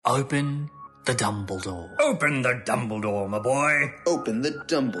Open the Dumbledore. Open the Dumbledore, my boy. Open the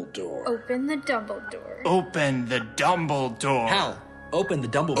Dumbledore. Open the Dumbledore. Open the Dumbledore. Hal, open the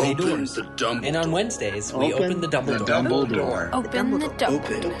Dumbledore doors. The Dumbledore. And on Wednesdays, we open the Dumbledore. Dumbledore. Open the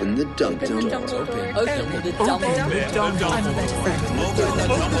Dumbledore. Open the Dumbledore. Open the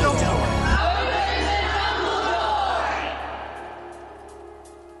Dumbledore.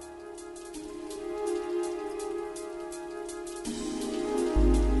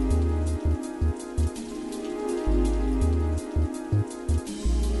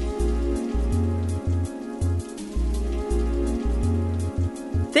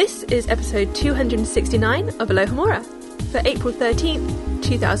 This is episode 269 of Alohomora for April 13th,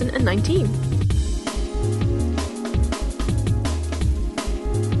 2019.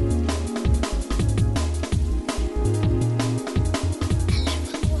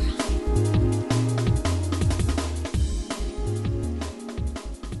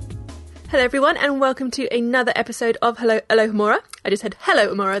 Hello everyone and welcome to another episode of Alohomora. I just said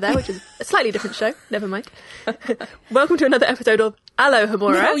Hello Amora there, which is a slightly different show. Never mind. Welcome to another episode of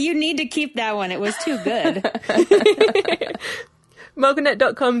Alohomora. No, you need to keep that one. It was too good.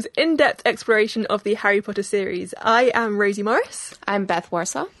 MuggleNet.com's in-depth exploration of the Harry Potter series. I am Rosie Morris. I'm Beth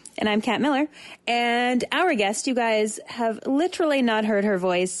Warsaw. And I'm Kat Miller. And our guest, you guys have literally not heard her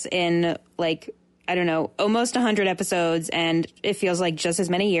voice in, I don't know, almost 100 episodes, and it feels like just as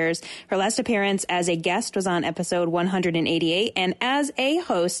many years. Her last appearance as a guest was on episode 188, and as a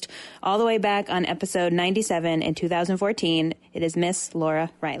host, all the way back on episode 97 in 2014, it is Miss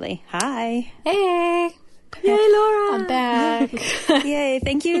Laura Riley. Hi. Hey. Yay, Laura. I'm back. Yay.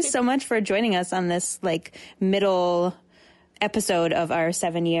 Thank you so much for joining us on this, middle episode of our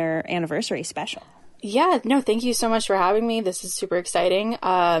 7-year anniversary special. Yeah, no, thank you so much for having me. This is super exciting.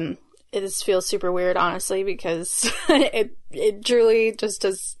 It feels super weird, honestly, because it truly just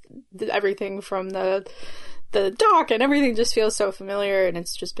does everything from the doc and everything just feels so familiar, and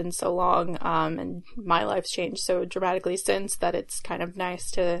it's just been so long, and my life's changed so dramatically since that it's kind of nice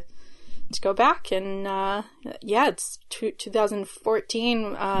to go back and it's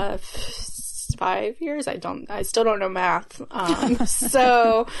 2014, 5 years. I still don't know math. I'm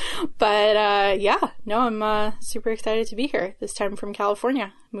super excited to be here this time from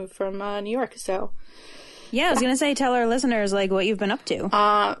California. Moved from New York, so. Yeah, I was going to say, tell our listeners, what you've been up to.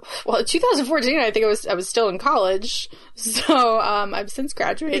 Well, in 2014, I think I was still in college, so I've since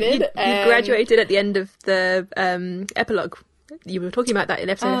graduated. You graduated at the end of the epilogue. You were talking about that in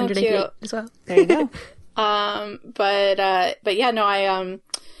episode 188 cute. as well. There you go.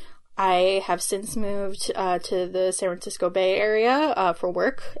 I have since moved to the San Francisco Bay Area for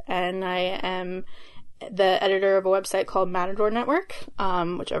work, and I am the editor of a website called Matador Network,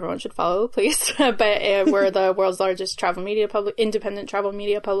 which everyone should follow, please. But we're the world's largest independent travel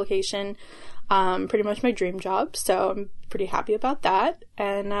media publication. Pretty much my dream job, so I'm pretty happy about that.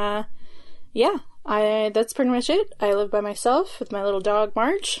 And that's pretty much it. I live by myself with my little dog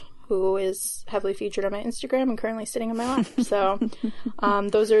Marge, who is heavily featured on my Instagram and currently sitting in my lap. So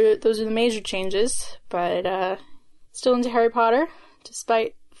those are the major changes. But still into Harry Potter,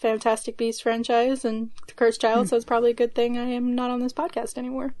 despite Fantastic Beasts franchise and The Cursed Child, so it's probably a good thing I am not on this podcast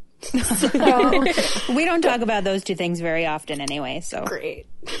anymore. So, we don't talk about those two things very often anyway, so great.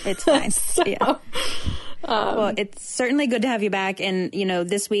 It's fine. Yeah. Well, it's certainly good to have you back. And,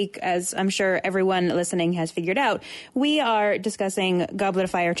 this week, as I'm sure everyone listening has figured out, we are discussing Goblet of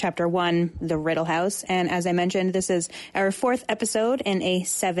Fire Chapter 1, The Riddle House. And as I mentioned, this is our 4th episode in a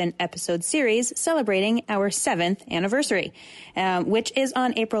 7-episode series celebrating our 7th anniversary, which is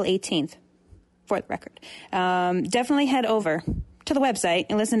on April 18th, for the record. Definitely head over to the website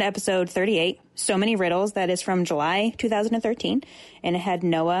and listen to episode 38, So Many Riddles. That is from July 2013, and it had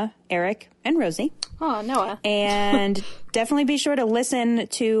Noah, Eric, and Rosie. Oh, Noah. And definitely be sure to listen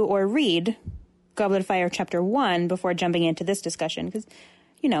to or read Goblet of Fire Chapter 1 before jumping into this discussion, because,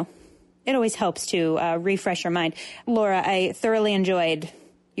 it always helps to refresh your mind. Laura, I thoroughly enjoyed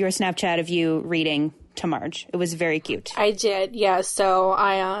your Snapchat of you reading to Marge. It was very cute. I did, yeah. So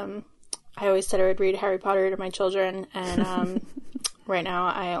I always said I would read Harry Potter to my children, and right now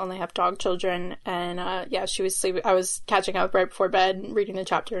I only have dog children, and she was sleeping. I was catching up right before bed, reading the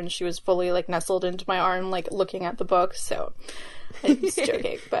chapter, and she was fully nestled into my arm, looking at the book. So I was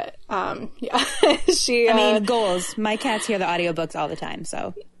joking, but she. Goals. My cats hear the audiobooks all the time,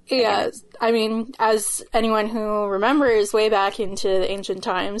 so. Yeah, as anyone who remembers way back into the ancient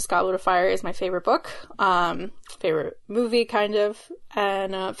times, Goblet of Fire is my favorite book, favorite movie, kind of,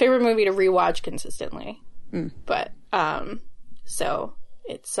 and favorite movie to rewatch consistently. But, so,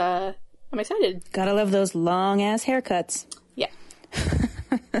 it's, I'm excited. Gotta love those long-ass haircuts. Yeah.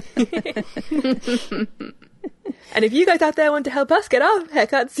 And if you guys out there want to help us get our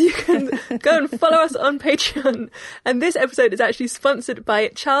haircuts, you can go and follow us on Patreon. And this episode is actually sponsored by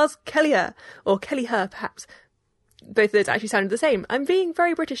Charles Kelliher, or Kelliher perhaps. Both of those actually sounded the same. I'm being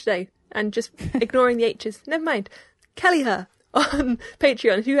very British today and just ignoring the H's. Never mind. Kelliher on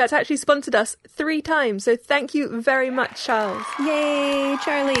Patreon, who has actually sponsored us 3 times. So thank you very much, Charles. Yay,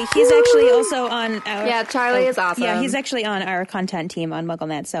 Charlie. He's actually also on our... Yeah, Charlie is awesome. Yeah, he's actually on our content team on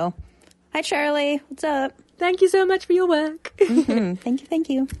MuggleNet, so... Hi, Charlie. What's up? Thank you so much for your work. Thank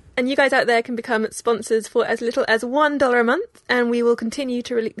you. And you guys out there can become sponsors for as little as $1 a month, and we will continue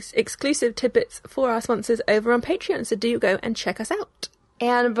to release exclusive tidbits for our sponsors over on Patreon, so do go and check us out.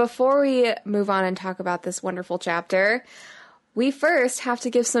 And before we move on and talk about this wonderful chapter, we first have to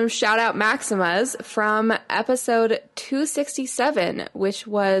give some shout-out maximas from episode 267, which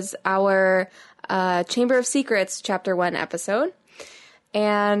was our Chamber of Secrets Chapter 1 episode.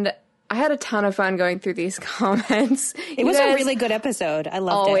 And I had a ton of fun going through these comments. It was a really good episode. I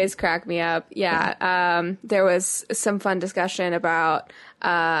loved it. Always crack me up. Yeah. There was some fun discussion about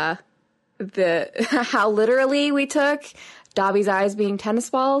how literally we took Dobby's eyes being tennis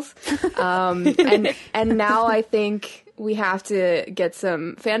balls. And now I think we have to get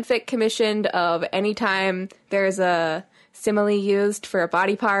some fanfic commissioned of anytime there's a simile used for a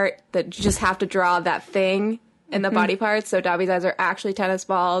body part that you just have to draw that thing in the body parts. So Dobby's eyes are actually tennis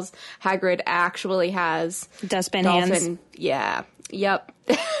balls. Hagrid actually has dustbin dolphin hands. Yeah. Yep.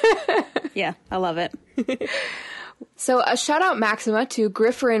 Yeah, I love it. So a shout out Maxima to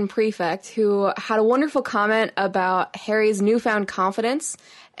Grifferin Prefect, who had a wonderful comment about Harry's newfound confidence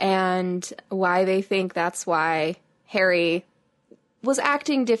and why they think that's why Harry was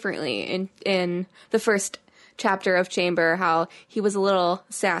acting differently in the first chapter of Chamber, how he was a little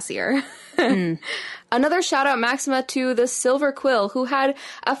sassier. Another shout out Maxima to the Silver Quill, who had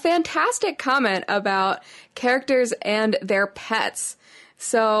a fantastic comment about characters and their pets.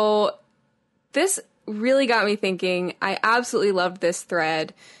 So this really got me thinking. I absolutely loved this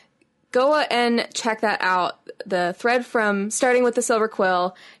thread. Go and check that out. The thread from starting with the Silver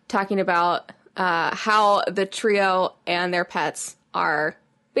Quill, talking about how the trio and their pets are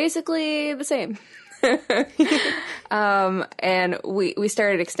basically the same. And we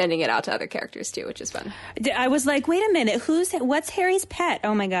started extending it out to other characters too, which is fun. I was like, wait a minute, what's Harry's pet?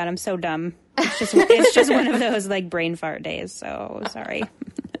 Oh my god, I'm so dumb. It's just one of those like brain fart days, so sorry.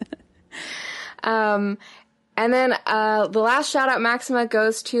 And then the last shout out Maxima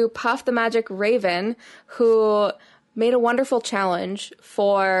goes to Puff the Magic Raven, who made a wonderful challenge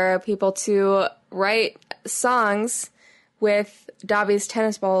for people to write songs with Dobby's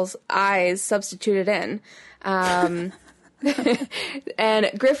tennis ball's eyes substituted in. And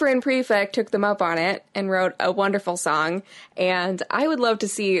Grifferin Prefect took them up on it and wrote a wonderful song. And I would love to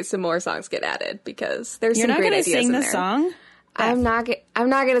see some more songs get added because there's some great ideas in there. You're not going to sing the song? I'm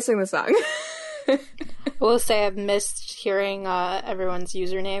not going to sing the song. I will say I've missed hearing everyone's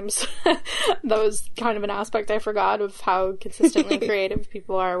usernames. That was kind of an aspect I forgot of how consistently creative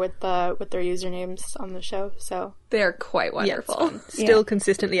people are with their usernames on the show. So they're quite wonderful. Yeah, still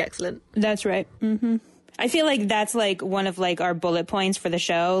consistently excellent. That's right. Mm-hmm. I feel like that's like one of like our bullet points for the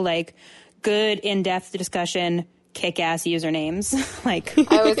show. Like good in-depth discussion, kick-ass usernames. Like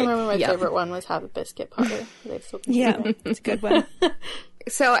I always remember my favorite one was Have a Biscuit Potter. Yeah, it's a good one.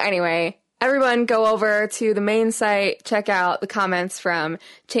 So anyway, everyone go over to the main site, check out the comments from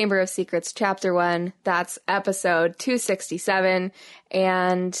Chamber of Secrets Chapter 1. That's episode 267.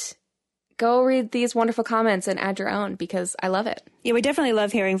 And go read these wonderful comments and add your own because I love it. Yeah, we definitely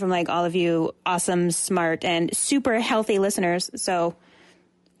love hearing from like all of you awesome, smart, and super healthy listeners. So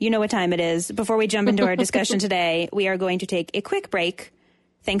you know what time it is. Before we jump into our discussion today, we are going to take a quick break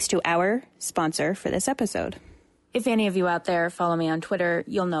thanks to our sponsor for this episode. If any of you out there follow me on Twitter,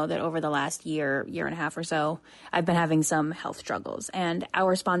 you'll know that over the last year and a half or so, I've been having some health struggles. And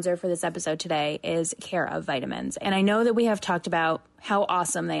our sponsor for this episode today is Care of Vitamins. And I know that we have talked about how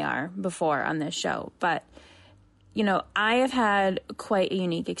awesome they are before on this show. But, you know, I have had quite a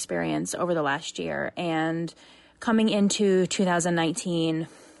unique experience over the last year. And coming into 2019,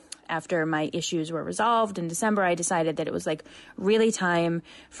 after my issues were resolved in December, I decided that it was like really time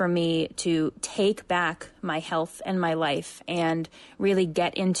for me to take back my health and my life and really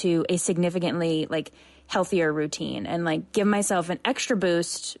get into a significantly like healthier routine and like give myself an extra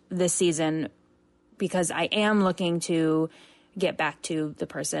boost this season because I am looking to get back to the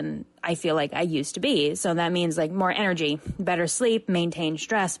person I feel like I used to be. So that means like more energy, better sleep, maintain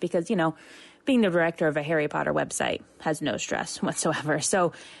stress because, you know, being the director of a Harry Potter website has no stress whatsoever.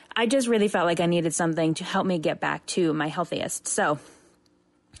 So I just really felt like I needed something to help me get back to my healthiest. So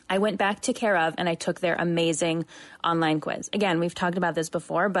I went back to Care of and I took their amazing online quiz. Again, we've talked about this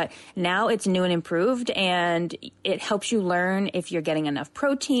before, but now it's new and improved, and it helps you learn if you're getting enough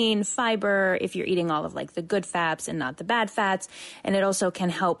protein, fiber, if you're eating all of like the good fats and not the bad fats. And it also can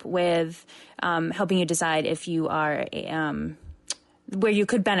help with helping you decide if you are where you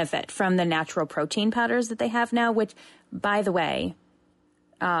could benefit from the natural protein powders that they have now, which, by the way,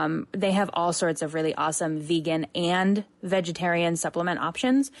 they have all sorts of really awesome vegan and vegetarian supplement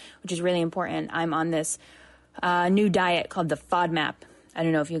options, which is really important. I'm on this new diet called the FODMAP. I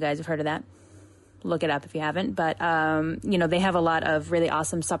don't know if you guys have heard of that. Look it up if you haven't. But, they have a lot of really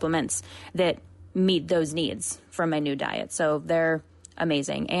awesome supplements that meet those needs from my new diet. So they're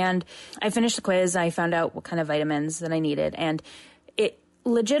amazing. And I finished the quiz. I found out what kind of vitamins that I needed. And it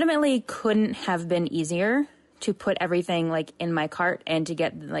legitimately couldn't have been easier to put everything like in my cart and to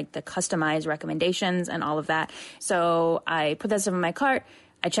get like the customized recommendations and all of that. So I put that stuff in my cart.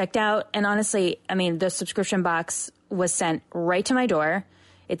 I checked out, and honestly, I mean, the subscription box was sent right to my door.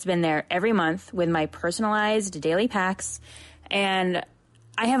 It's been there every month with my personalized daily packs, and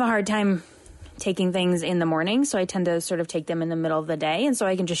I have a hard time taking things in the morning, so I tend to sort of take them in the middle of the day, and so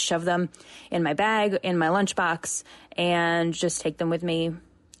I can just shove them in my bag, in my lunchbox, and just take them with me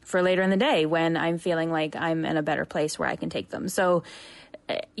for later in the day when I'm feeling like I'm in a better place where I can take them. So,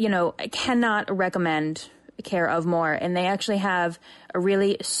 I cannot recommend Care of more. And they actually have a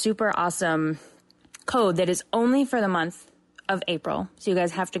really super awesome code that is only for the month of April. So you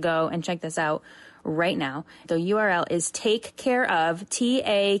guys have to go and check this out right now. The URL is takecareof,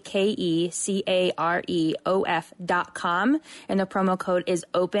 takecareof.com. And the promo code is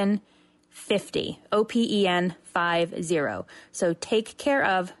OPEN50, OPEN 50. So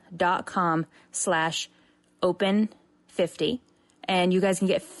takecareof.com/open50. And you guys can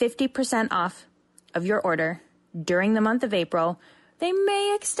get 50% off of your order during the month of April. They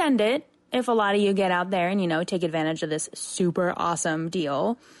may extend it if a lot of you get out there and, take advantage of this super awesome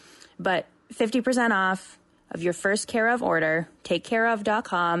deal. But 50% off of your first Care of order,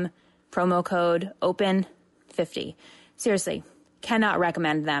 takecareof.com, promo code OPEN50. Seriously, cannot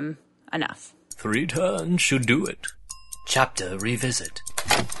recommend them enough. 3 turns should do it. Chapter Revisit.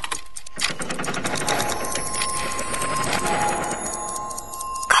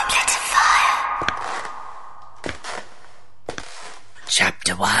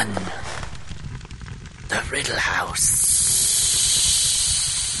 Chapter 1. The Riddle House.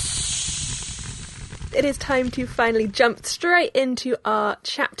 It is time to finally jump straight into our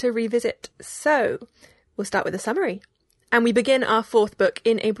chapter revisit. So, we'll start with a summary. And we begin our 4th book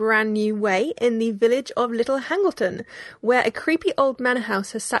in a brand new way in the village of Little Hangleton, where a creepy old manor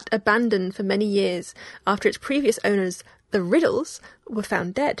house has sat abandoned for many years after its previous owners, the Riddles, were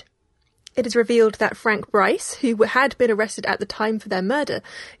found dead. It is revealed that Frank Bryce, who had been arrested at the time for their murder,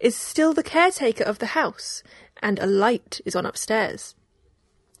 is still the caretaker of the house, and a light is on upstairs.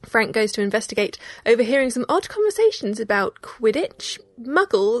 Frank goes to investigate, overhearing some odd conversations about Quidditch,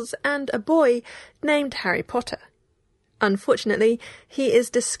 muggles, and a boy named Harry Potter. Unfortunately, he is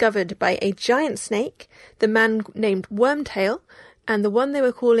discovered by a giant snake, the man named Wormtail, and the one they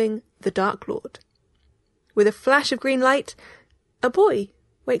were calling the Dark Lord. With a flash of green light, a boy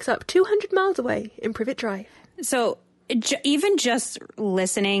wakes up 200 miles away in Privet Drive. So even just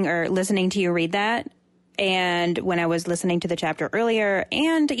listening to you read that, and when I was listening to the chapter earlier,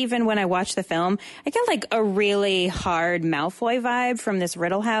 and even when I watched the film, I got like a really hard Malfoy vibe from this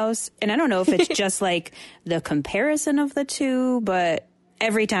Riddle house. And I don't know if it's just like the comparison of the two, but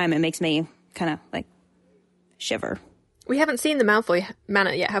every time it makes me kind of like shiver. We haven't seen the Malfoy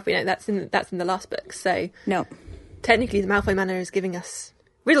Manor yet, have we? No, that's in the last book. So no, technically the Malfoy Manor is giving us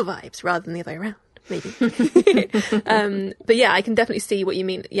Riddle vibes rather than the other way around. Maybe. But yeah, I can definitely see what you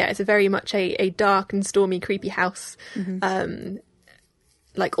mean. Yeah, it's a very much a dark and stormy, creepy house. Mm-hmm.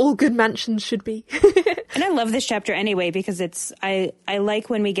 Like all good mansions should be. And I love this chapter anyway, because I like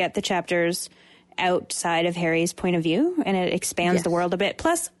when we get the chapters outside of Harry's point of view, and it expands the world a bit.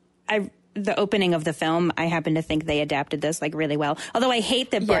 Plus, the opening of the film, I happen to think they adapted this like really well. Although I hate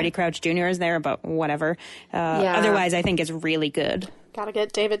that Barty Crouch Jr. is there, but whatever. Otherwise, I think it's really good. Gotta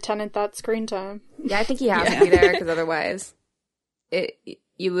get David Tennant that screen time. Yeah, I think he has to be there, because otherwise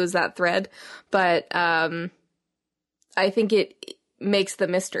you lose that thread. But I think it makes the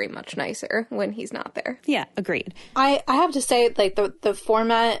mystery much nicer when he's not there. Yeah, agreed. I have to say, like, the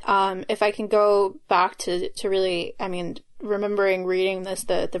format, if I can go back to really, I mean, remembering reading this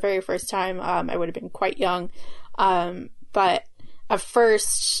the very first time, I would have been quite young. But at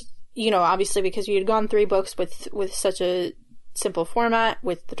first, obviously because you had gone 3 books with such a simple format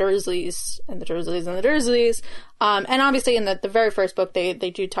with the Dursleys and the Dursleys and the Dursleys. And obviously in the very first book, they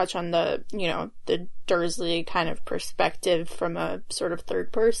do touch on the, you know, the Dursley kind of perspective from a sort of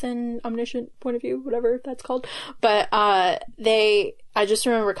third person omniscient point of view, whatever that's called. But, I just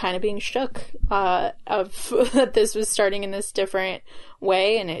remember kind of being shook, of that this was starting in this different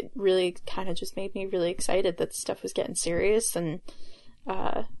way. And it really kind of just made me really excited that stuff was getting serious. And,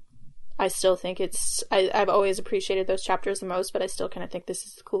 I still think I've always appreciated those chapters the most, but I still kind of think this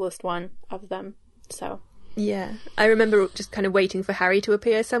is the coolest one of them. So. Yeah. I remember just kind of waiting for Harry to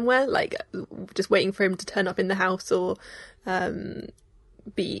appear somewhere, like just waiting for him to turn up in the house or,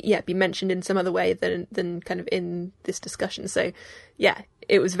 be mentioned in some other way than kind of in this discussion. So yeah,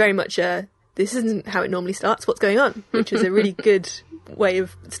 it was very much this isn't how it normally starts. What's going on? Which is a really good way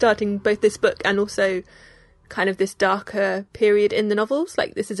of starting both this book and also kind of this darker period in the novels.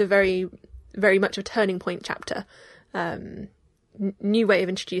 Like this is a very, very much a turning point chapter. New way of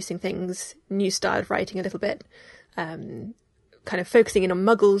introducing things, new style of writing a little bit, kind of focusing in on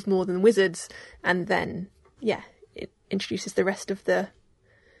muggles more than wizards, and then it introduces the rest of the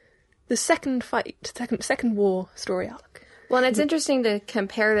second war story arc. Well, and it's interesting to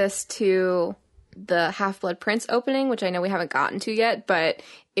compare this to the Half-Blood Prince opening, which I know we haven't gotten to yet, but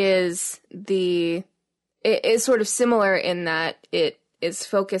it is sort of similar in that it is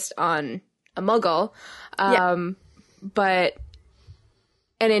focused on a muggle. But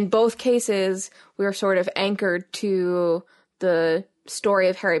in both cases, we are sort of anchored to the story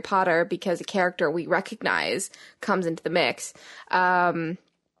of Harry Potter because a character we recognize comes into the mix. And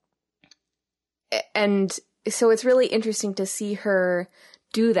so it's really interesting to see her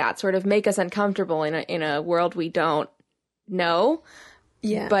do that, sort of make us uncomfortable in a world we don't know.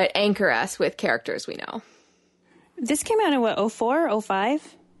 Yeah. But anchor us with characters we know. This came out in what, 04,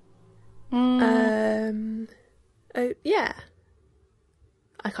 05? Yeah.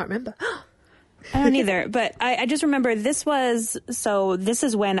 I can't remember. I don't either, but I just remember this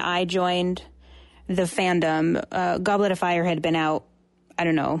is when I joined the fandom. Goblet of Fire had been out, I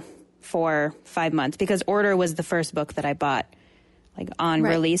don't know, 4-5 months, because Order was the first book that I bought like on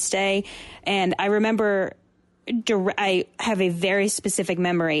release day. And I remember I have a very specific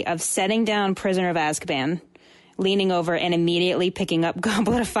memory of setting down Prisoner of Azkaban, leaning over and immediately picking up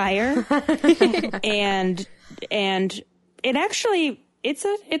Goblet of Fire. and it actually, it's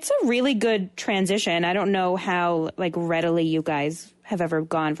a really good transition. I don't know how like readily you guys have ever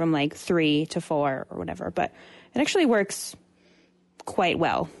gone from like 3 to 4 or whatever, but it actually works quite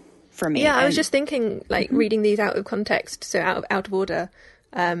well for me. Yeah, I was just thinking, like, reading these out of context, so out of order,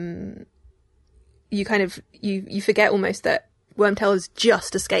 you kind of, you forget almost that Wormtail has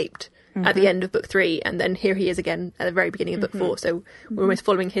just escaped at the end of book 3, and then here he is again at the very beginning of book 4, so we're almost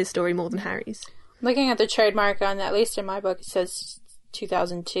following his story more than Harry's. Looking at the trademark on, at least in my book, it says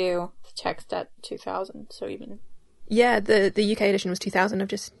 2002, the text at 2000, so even... Yeah, the UK edition was 2000, I've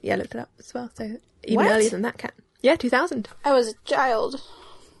just, looked it up as well, so even earlier than that, Kat. Yeah, 2000. I was a child.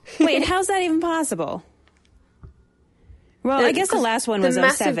 Wait, how's that even possible? Well, I guess the last one was 07. The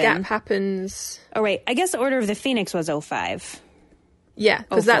massive gap happens... Oh, wait, I guess Order of the Phoenix was 05. Yeah,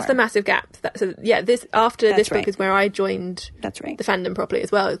 because that's the massive gap. This book is where I joined the fandom properly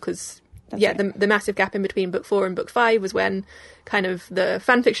as well, because... the massive gap in between book 4 and book 5 was when kind of the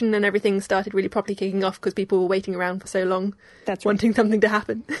fan fiction and everything started really properly kicking off because people were waiting around for so long, wanting something to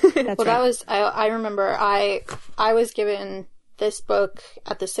happen. That was I remember I was given this book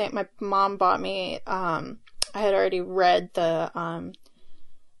at the same. My mom bought me. I had already read the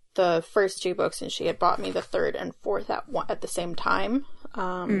first 2 books, and she had bought me the 3rd and 4th at the same time.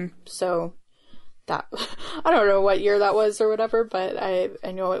 So. That I don't know what year that was or whatever, but I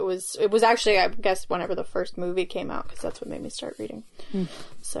know it was actually, I guess, whenever the first movie came out, because that's what made me start reading.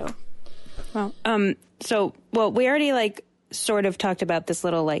 So we already like sort of talked about this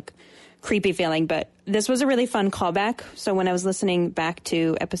little like creepy feeling, but this was a really fun callback. So when I was listening back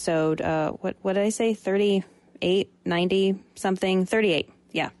to episode what did I say, 38, 90 something, 38,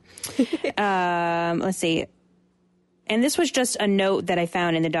 let's see. And this was just a note that I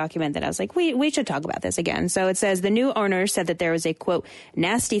found in the document that I was like, we should talk about this again. So it says, the new owner said that there was a, quote,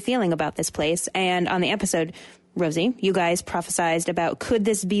 nasty feeling about this place. And on the episode, Rosie, you guys prophesized about, could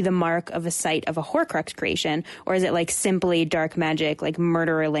this be the mark of a site of a Horcrux creation? Or is it like simply dark magic, like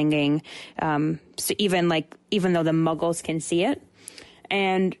murderer-linging? So even though the muggles can see it.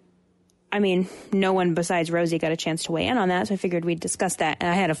 And I mean, no one besides Rosie got a chance to weigh in on that. So I figured we'd discuss that. And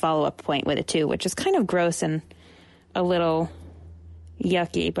I had a follow-up point with it too, which is kind of gross and a little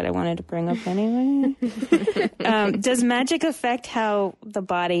yucky, but I wanted to bring up anyway. Does magic affect how the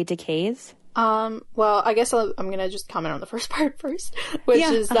body decays? Well, I guess I'm going to just comment on the first part first, which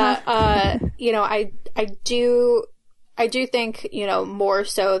is that, you know, I do think, you know, more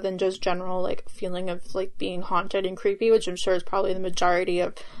so than just general, like, feeling of, like, being haunted and creepy, which I'm sure is probably the majority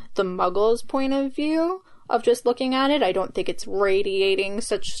of the Muggles' point of view of just looking at it. I don't think it's radiating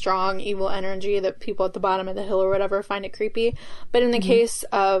such strong evil energy that people at the bottom of the hill or whatever find it creepy. But in the case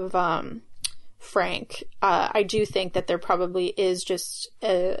of Frank, I do think that there probably is just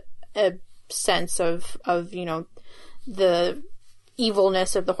a sense of, you know, the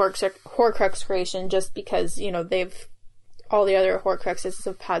evilness of the Horcrux creation, just because, you know, all the other Horcruxes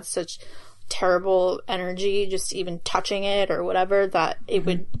have had such terrible energy, just even touching it or whatever, that it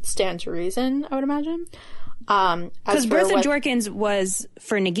would stand to reason, I would imagine. Because Birth of Jorkins was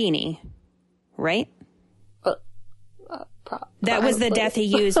for Nagini, right? That was the death he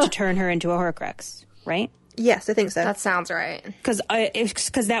used to turn her into a Horcrux, right? Yes, I think so. That sounds right.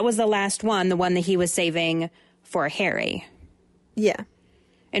 Because that was the last one, the one that he was saving for Harry. Yeah.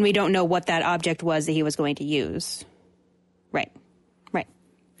 And we don't know what that object was that he was going to use. Right.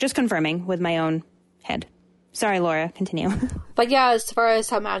 Just confirming with my own head. Sorry, Laura, continue. But yeah, as far as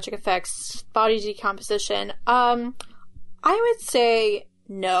how magic affects body decomposition, I would say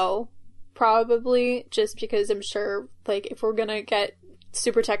no, probably, just because I'm sure, like, if we're gonna get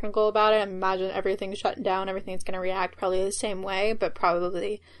super technical about it, I imagine everything's shutting down, everything's gonna react probably the same way, but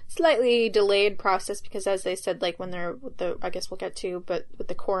probably slightly delayed process, because as they said, like, when they're with the, I guess we'll get to, but with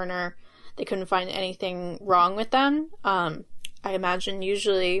the coroner, they couldn't find anything wrong with them. I imagine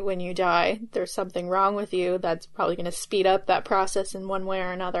usually when you die, there's something wrong with you that's probably going to speed up that process in one way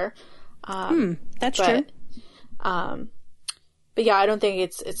or another. That's true. But yeah, I don't think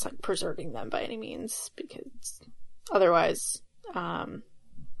it's like preserving them by any means, because otherwise,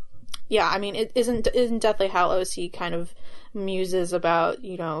 yeah, I mean, it isn't Deathly Hallows, he kind of muses about,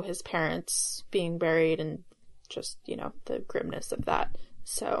 you know, his parents being buried and just, you know, the grimness of that.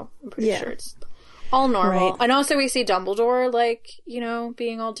 So I'm pretty sure it's all normal. Right. And also we see Dumbledore, like, you know,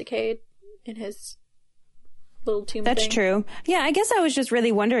 being all decayed in his little tomb That's thing. true. Yeah, I guess I was just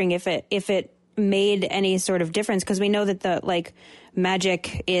really wondering if it made any sort of difference, because we know that the, like,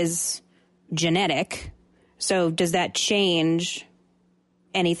 magic is genetic. So does that change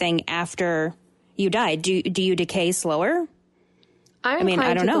anything after you die? Do you decay slower? I mean,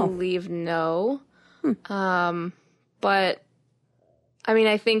 I don't know. Believe no. But I mean,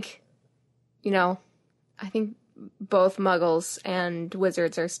 I think, you know, I think both Muggles and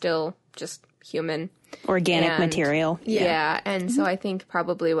wizards are still just human. Organic material. Yeah, and so I think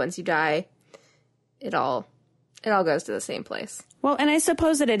probably once you die, it all goes to the same place. Well, and I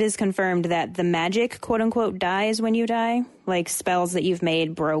suppose that it is confirmed that the magic, quote unquote, dies when you die, like spells that you've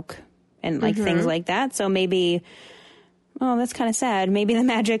made broke and like things like that. So maybe, oh, that's kind of sad. Maybe the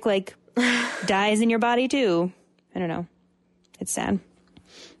magic like dies in your body too. I don't know. It's sad.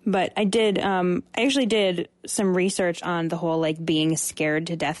 But I actually did some research on the whole, like, being scared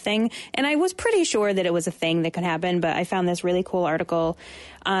to death thing. And I was pretty sure that it was a thing that could happen, but I found this really cool article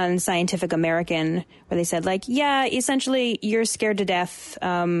on Scientific American where they said, like, yeah, essentially you're scared to death.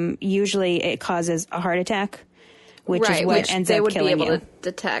 Usually it causes a heart attack, which is what ends up killing you. They would be able to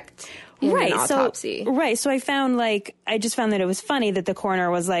detect in an autopsy. So I found, like, I just found that it was funny that the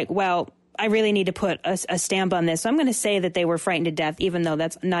coroner was like, well, I really need to put a stamp on this. So I'm going to say that they were frightened to death, even though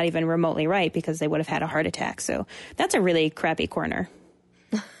that's not even remotely right, because they would have had a heart attack. So that's a really crappy coroner.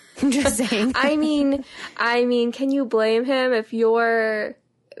 I'm just saying. I mean, can you blame him if you're,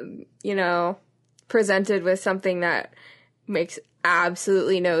 you know, presented with something that makes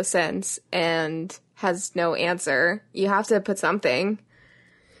absolutely no sense and has no answer? You have to put something.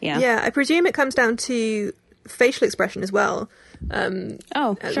 Yeah. Yeah, I presume it comes down to facial expression as well. Sure.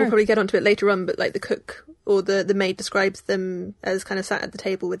 We'll probably get onto it later on, but like the cook or the maid describes them as kind of sat at the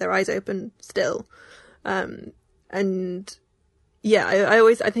table with their eyes open still. And yeah,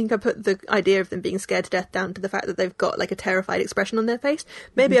 I think I put the idea of them being scared to death down to the fact that they've got like a terrified expression on their face.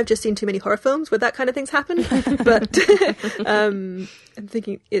 Maybe I've just seen too many horror films where that kind of things happen. But I'm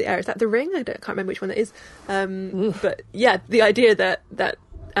thinking, is that The Ring? I can't remember which one that is. But yeah, the idea that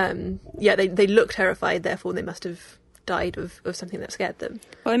they look terrified, therefore they must have died of something that scared them.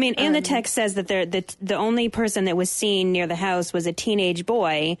 Well, I mean, and the text says that the only person that was seen near the house was a teenage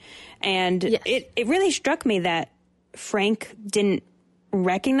boy, and it really struck me that Frank didn't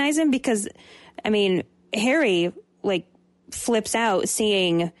recognize him, because, I mean, Harry, like, flips out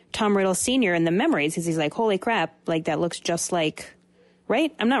seeing Tom Riddle Sr. in the memories, because he's like, holy crap, like, that looks just like,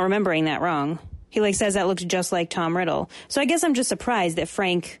 right? I'm not remembering that wrong. He, like, says that looks just like Tom Riddle. So I guess I'm just surprised that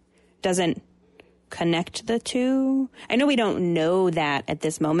Frank doesn't connect the two. I know we don't know that at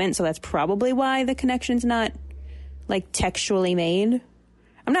this moment, so that's probably why the connection's not, like, textually made.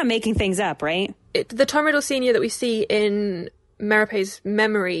 I'm not making things up, right? The Tom Riddle Senior that we see in Merope's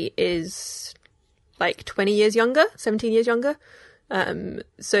memory is like 20 years younger, 17 years younger.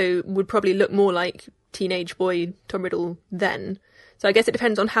 So would probably look more like teenage boy Tom Riddle then. So I guess it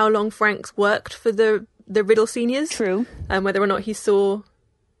depends on how long Frank's worked for the Riddle Seniors. True. Whether or not he saw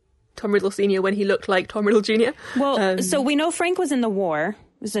Tom Riddle Senior when he looked like Tom Riddle Junior. Well, so we know Frank was in the war.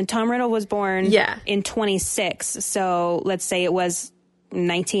 So Tom Riddle was born in 26. So let's say it was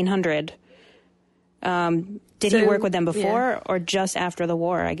 1900. Did he work with them before or just after the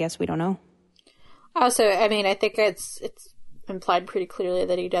war? I guess we don't know. Also, I mean, I think it's implied pretty clearly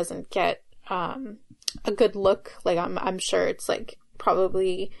that he doesn't get a good look. Like, I'm sure it's like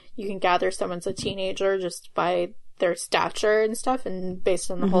probably you can gather someone's a teenager just by their stature and stuff, and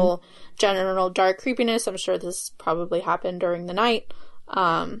based on the whole general dark creepiness, I'm sure this probably happened during the night,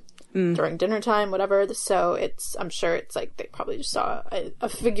 during dinner time, whatever. So I'm sure it's like they probably just saw a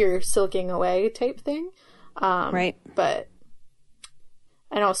figure silking away type thing. Right. But,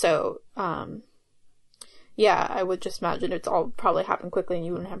 and also, yeah, I would just imagine it's all probably happened quickly and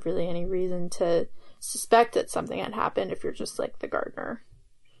you wouldn't have really any reason to suspect that something had happened if you're just like the gardener.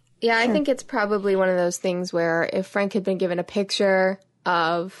 Yeah, I think it's probably one of those things where if Frank had been given a picture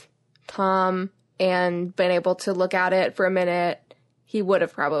of Tom and been able to look at it for a minute, he would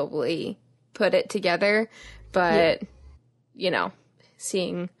have probably put it together. But, you know,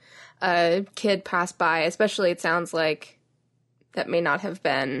 seeing a kid pass by, especially it sounds like that may not have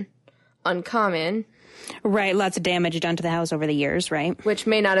been uncommon. Right, lots of damage done to the house over the years, right? Which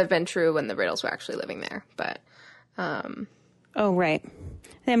may not have been true when the Riddles were actually living there, but... Oh, right.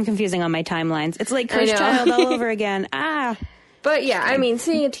 I'm confusing on my timelines. It's like Cursed Child all over again. Ah! But yeah, I mean,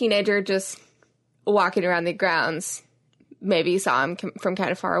 seeing a teenager just walking around the grounds, maybe saw him from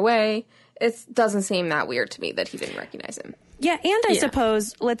kind of far away, it doesn't seem that weird to me that he didn't recognize him. Yeah, and I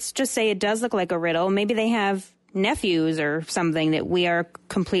suppose, let's just say it does look like a riddle. Maybe they have nephews or something that we are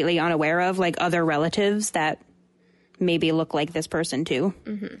completely unaware of, like other relatives that maybe look like this person too.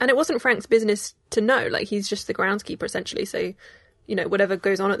 Mm-hmm. And it wasn't Frank's business to know. Like, he's just the groundskeeper, essentially. So, you know, whatever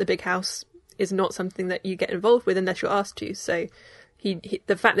goes on at the big house is not something that you get involved with unless you're asked to. So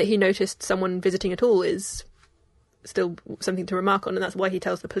the fact that he noticed someone visiting at all is still something to remark on, and that's why he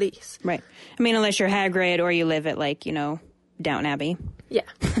tells the police. Right. I mean, unless you're Hagrid or you live at, like, you know, Downton Abbey. Yeah.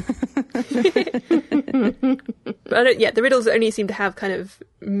 But the Riddles only seem to have kind of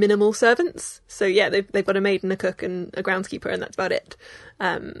minimal servants. So yeah, they've got a maid and a cook and a groundskeeper, and that's about it.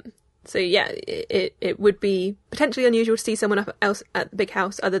 So yeah, it would be potentially unusual to see someone else at the big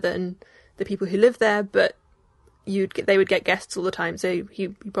house other than the people who live there, but they would get guests all the time, so he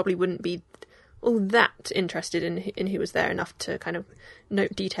probably wouldn't be all that interested in who was there enough to kind of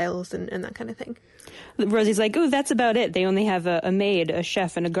note details and that kind of thing. Rosie's like, oh, that's about it. They only have a maid, a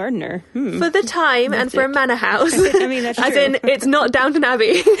chef, and a gardener. For the time and for a manor house. I mean, that's true. As in, it's not Downton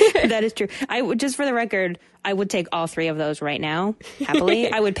Abbey. That is true. I would, just for the record, I would take all three of those right now,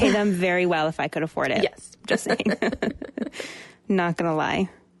 happily. I would pay them very well if I could afford it. Yes. Just saying. Not gonna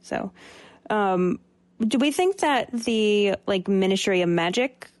lie. So, do we think that the, like, Ministry of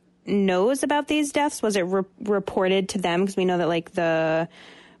Magic knows about these deaths? Was it reported to them? Because we know that, like, the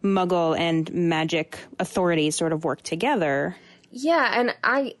Muggle and magic authorities sort of work together. Yeah, and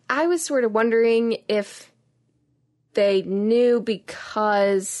I was sort of wondering if they knew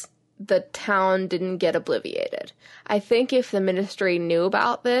because the town didn't get obliviated. I think if the ministry knew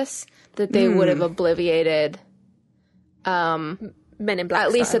about this, that they would have obliviated Men in Black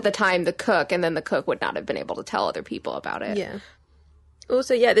at least style. at the time the cook, and then the cook would not have been able to tell other people about it. Yeah.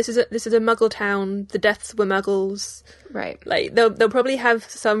 Also, yeah, this is a Muggle town. The deaths were Muggles. Right. Like, they'll probably have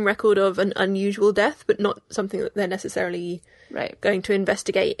some record of an unusual death, but not something that they're necessarily going to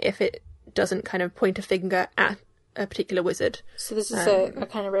investigate if it doesn't kind of point a finger at a particular wizard. So this is a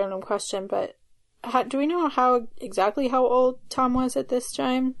kind of random question, but do we know exactly how old Tom was at this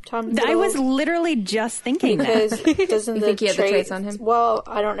time? I was literally just thinking because that. Doesn't you think he had the traits on him? Well,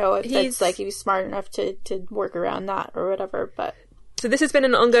 I don't know if it's like he was smart enough to work around that or whatever, but... So this has been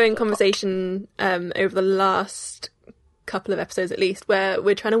an ongoing conversation over the last couple of episodes at least, where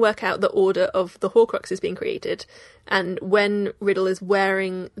we're trying to work out the order of the Horcruxes being created and when Riddle is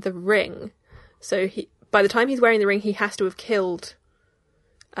wearing the ring. So by the time he's wearing the ring, he has to have killed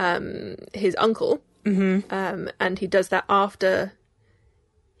his uncle, and he does that after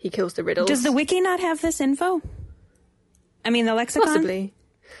he kills the Riddles. Does the wiki not have this info? I mean, the lexicon? Possibly.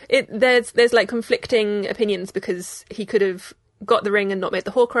 There's like conflicting opinions because he could have got the ring and not made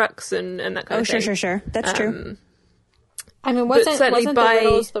the Horcrux and that kind of thing. Sure. That's true. I mean, wasn't the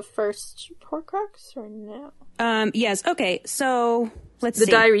Riddles the first Horcrux, or no? Yes. Okay. So let's see.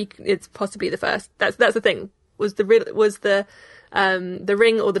 The diary is possibly the first. That's the thing. Was the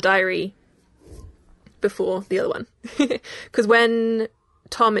ring or the diary before the other one? Because when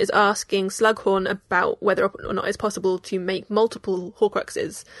Tom is asking Slughorn about whether or not it's possible to make multiple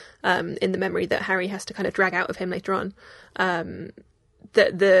Horcruxes in the memory that Harry has to kind of drag out of him later on,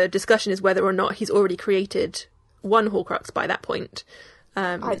 the discussion is whether or not he's already created one Horcrux by that point.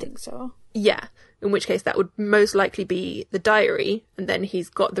 I think so. Yeah, in which case that would most likely be the diary, and then he's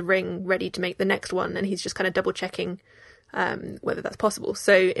got the ring ready to make the next one, and he's just kind of double checking whether that's possible.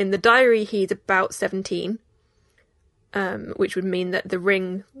 So in the diary, he's about 17, which would mean that the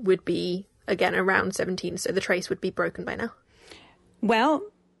ring would be, again, around 17, so the trace would be broken by now. Well,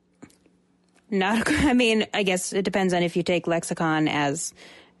 I mean, I guess it depends on if you take lexicon as,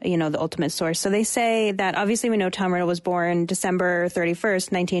 the ultimate source. So they say that, obviously we know Tom Riddle was born December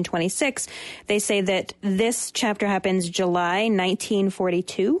 31st, 1926. They say that this chapter happens July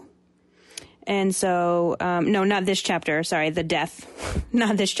 1942. And so, no, not this chapter. Sorry, the death.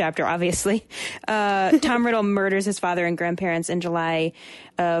 Not this chapter, obviously. Tom Riddle murders his father and grandparents in July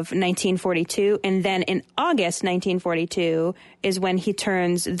of 1942. And then in August 1942 is when he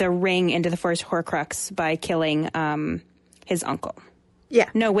turns the ring into the first Horcrux by killing his uncle. Yeah.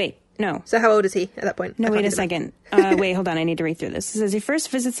 No, wait. No. So how old is he at that point? No, wait a second. Wait, hold on. I need to read through this. It says he first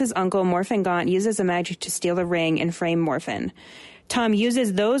visits his uncle, Morphin Gaunt, uses a magic to steal the ring and frame Morphin. Tom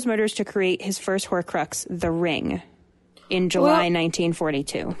uses those murders to create his first Horcrux, the ring, in July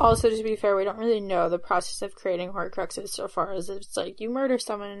 1942. Also, to be fair, we don't really know the process of creating Horcruxes so far as it's like you murder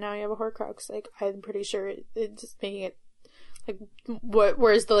someone and now you have a Horcrux. Like, I'm pretty sure it's just making it like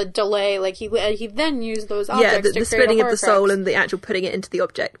where's the delay? Like he then used those objects to the splitting of the soul and the actual putting it into the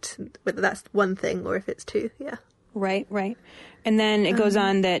object, whether that's one thing or if it's two. Yeah, right. And then it goes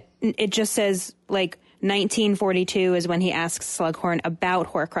on that it just says like 1942 is when he asks Slughorn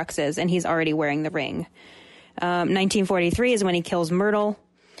about Horcruxes, and he's already wearing the ring. 1943 is when he kills Myrtle,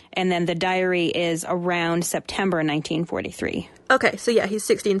 and then the diary is around September 1943. Okay, so yeah, he's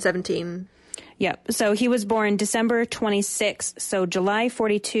 16, 17. Yep. So he was born December 26th. So July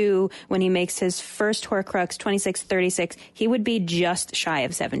 42, when he makes his first Horcrux, 26, 36, he would be just shy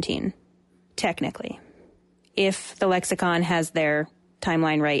of 17, technically, if the lexicon has their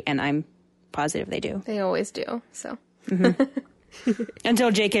timeline right, and I'm positive they do. They always do, so. Mm-hmm. Until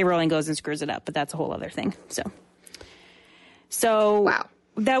J.K. Rowling goes and screws it up, but that's a whole other thing. So wow.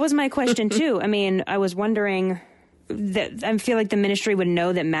 That was my question, too. I mean, I was wondering, that I feel like the Ministry would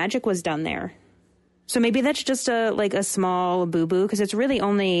know that magic was done there. So maybe that's just a small boo-boo, because it's really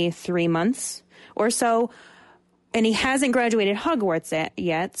only 3 months or so, and he hasn't graduated Hogwarts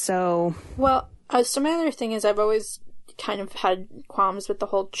yet, so... Well, so my other thing is I've always kind of had qualms with the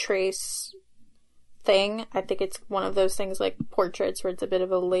whole trace thing. I think it's one of those things like portraits where it's a bit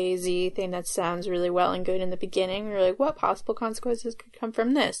of a lazy thing that sounds really well and good in the beginning. You're like, what possible consequences could come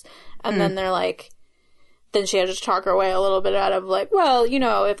from this? And then they're like... Then she had to talk her way a little bit out of like, well,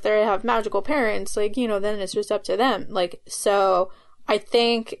 if they have magical parents, like, then it's just up to them. Like, so I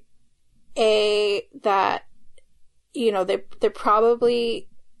think that, they're probably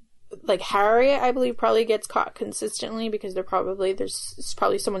like Harry, I believe, probably gets caught consistently because it's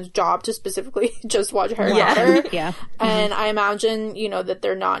probably someone's job to specifically just watch Harry Potter. Yeah. And I imagine, that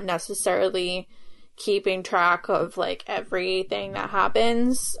they're not necessarily keeping track of like everything that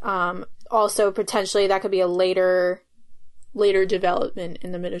happens. Also, potentially, that could be a later development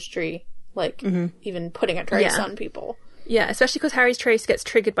in the Ministry, like even putting a trace on people. Yeah, especially because Harry's trace gets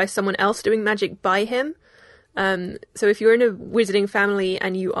triggered by someone else doing magic by him. So if you're in a wizarding family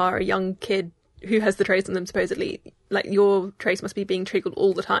and you are a young kid who has the trace on them, supposedly, like your trace must be being triggered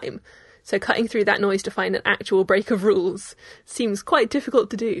all the time. So cutting through that noise to find an actual break of rules seems quite difficult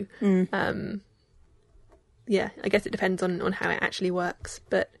to do. Yeah, I guess it depends on how it actually works,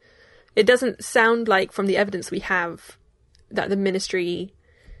 but... It doesn't sound like, from the evidence we have, that the Ministry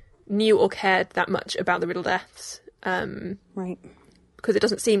knew or cared that much about the Riddle deaths. Right. Because it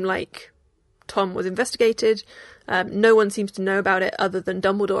doesn't seem like Tom was investigated. No one seems to know about it other than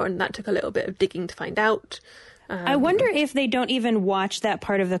Dumbledore, and that took a little bit of digging to find out. I wonder if they don't even watch that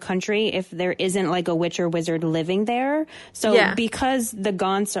part of the country, if there isn't like a witch or wizard living there. So because the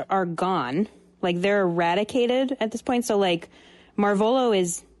Gaunts are gone, like they're eradicated at this point. So like Marvolo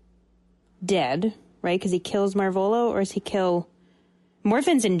is... dead, right? Because he kills Marvolo, or does he kill...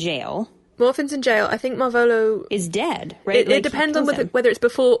 Morphin's in jail. Morphin's in jail. I think Marvolo is dead, right? It depends on whether it's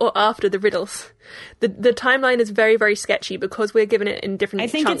before or after the riddles. The timeline is very, very sketchy because we're given it in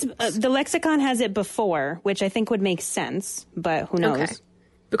different chunks. I think it's the lexicon has it before, which I think would make sense, but who knows? Okay.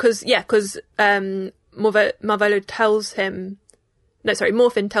 Because Marvolo tells him... No, sorry,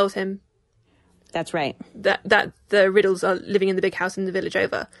 Morphin tells him... That's right. That the Riddles are living in the big house in the village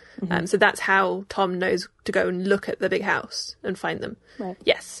over. Mm-hmm. So that's how Tom knows to go and look at the big house and find them. Right.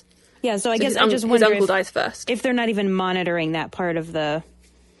 Yes. Yeah, so I guess I just wonder his uncle dies first. If they're not even monitoring that part of the...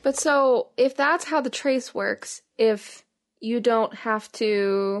 But so, if that's how the trace works, if you don't have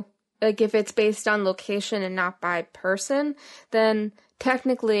to... Like, if it's based on location and not by person, then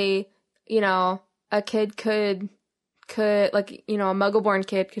technically, a kid could like, a Muggle-born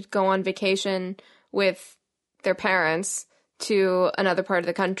kid could go on vacation with their parents to another part of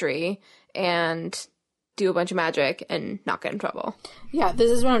the country and do a bunch of magic and not get in trouble. Yeah,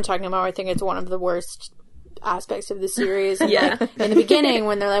 this is what I'm talking about. I think it's one of the worst aspects of the series. And yeah. Like, in the beginning,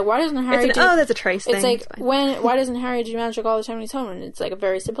 when they're like, why doesn't Harry there's a trace thing. It's like, why doesn't Harry do magic all the time when he's home? And it's like a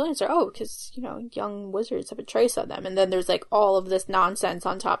very simple answer. Oh, because, young wizards have a trace on them. And then there's like all of this nonsense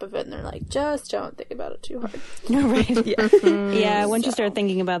on top of it. And they're like, just don't think about it too hard. No, right. Yeah. Yeah, once you start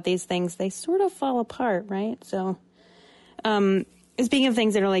thinking about these things, they sort of fall apart, right? So, speaking of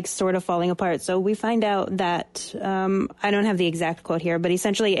things that are like sort of falling apart, so we find out that, I don't have the exact quote here, but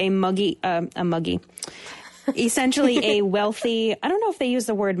essentially essentially a wealthy, I don't know if they use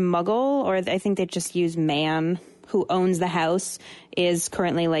the word muggle or I think they just use man who owns the house is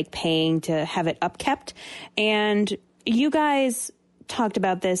currently like paying to have it upkept. And you guys talked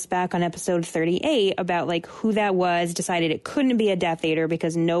about this back on episode 38 about like who that was, decided it couldn't be a Death Eater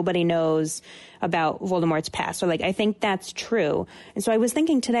because nobody knows about Voldemort's past. So like, I think that's true. And so I was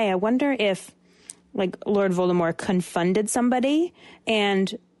thinking today, I wonder if like Lord Voldemort confunded somebody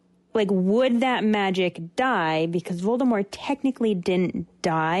and like, would that magic die? Because Voldemort technically didn't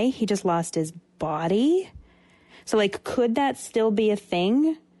die. He just lost his body. So, like, could that still be a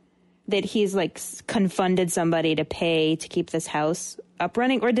thing? That he's, like, confunded somebody to pay to keep this house up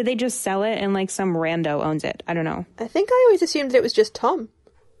running? Or did they just sell it and, like, some rando owns it? I don't know. I think I always assumed that it was just Tom.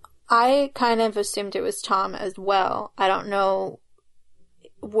 I kind of assumed it was Tom as well. I don't know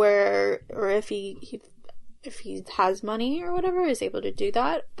where, or if he has money or whatever, is able to do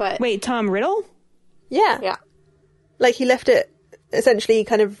that, but... Wait, Tom Riddle? Yeah. Yeah. Like, he left it essentially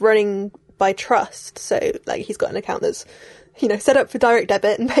kind of running by trust, so, like, he's got an account that's, set up for direct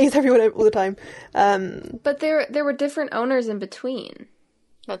debit and pays everyone all the time. But there were different owners in between.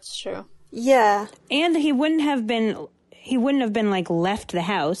 That's true. Yeah. And he wouldn't have been, like, left the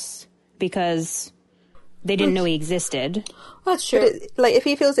house because they didn't know he existed. That's true. But if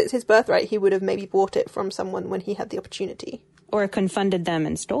he feels it's his birthright, he would have maybe bought it from someone when he had the opportunity. Or confunded them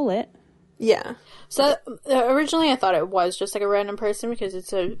and stole it. Yeah. So originally I thought it was just like a random person because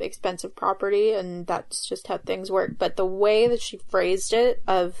it's an expensive property and that's just how things work. But the way that she phrased it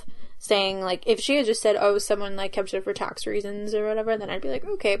of saying, like, if she had just said, oh, someone, like, kept it for tax reasons or whatever, then I'd be like,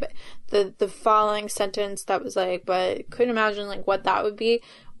 okay. But the following sentence that was like, but couldn't imagine, like, what that would be,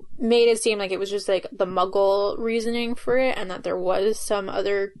 made it seem like it was just, like, the Muggle reasoning for it and that there was some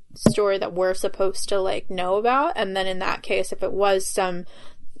other story that we're supposed to, like, know about. And then in that case, if it was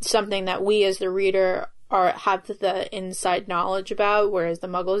something that we as the reader have the inside knowledge about, whereas the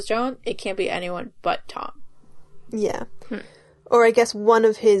Muggles don't, it can't be anyone but Tom. Yeah. Or I guess one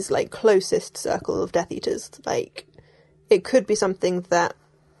of his, like, closest circle of Death Eaters. Like, it could be something that,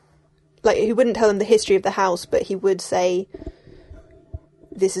 like, he wouldn't tell them the history of the house, but he would say,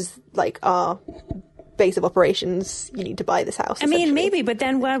 this is, like, our base of operations, you need to buy this house. I mean, maybe, but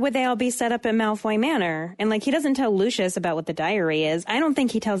then why would they all be set up at Malfoy Manor? And, like, he doesn't tell Lucius about what the diary is. I don't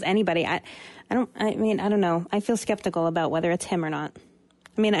think he tells anybody. I don't know. I feel skeptical about whether it's him or not.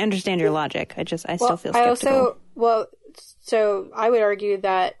 I mean, I understand your logic. I still feel skeptical. So I would argue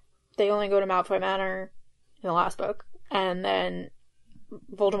that they only go to Malfoy Manor in the last book, and then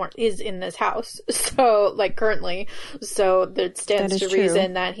Voldemort is in this house, so, like, currently, so that stands to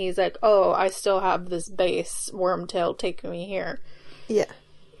reason that he's like, oh, I still have this base, Wormtail taking me here. Yeah.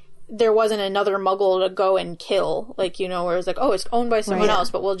 There wasn't another Muggle to go and kill, like, where it's like, oh, it's owned by someone else,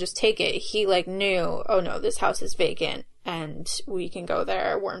 but we'll just take it. He, like, knew, oh no, this house is vacant, and we can go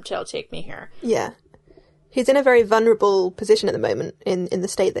there, Wormtail, take me here. Yeah. He's in a very vulnerable position at the moment in the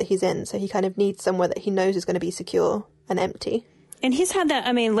state that he's in, so he kind of needs somewhere that he knows is going to be secure and empty. And he's had that,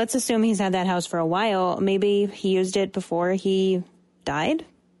 I mean, let's assume he's had that house for a while. Maybe he used it before he died?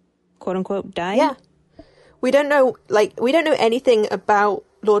 Quote unquote, died? Yeah. We don't know anything about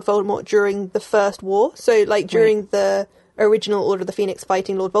Lord Voldemort during the First War. So, like, during the original Order of the Phoenix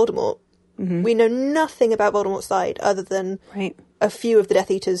fighting Lord Voldemort, We know nothing about Voldemort's side other than a few of the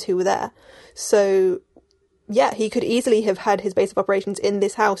Death Eaters who were there. So, yeah, he could easily have had his base of operations in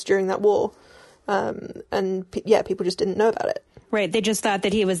this house during that war. People just didn't know about it. Right, they just thought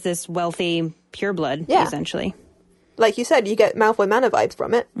that he was this wealthy pureblood, essentially. Like you said, you get Malfoy Manor vibes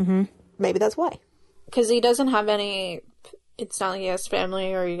from it. Mm-hmm. Maybe that's why. Because he doesn't have any... It's not like he has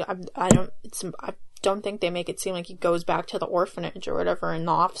family, or I don't think they make it seem like he goes back to the orphanage or whatever in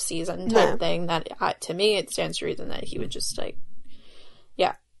the off-season type thing. That, to me, it stands to reason that he would just, be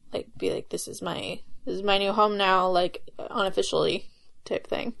like, this is my new home now, like, unofficially type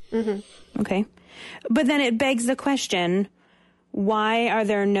thing. Mm-hmm. Okay. But then it begs the question, why are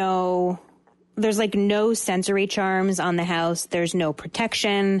there there's like no sensory charms on the house, there's no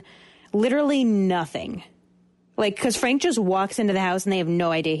protection, literally nothing. Like, because Frank just walks into the house and they have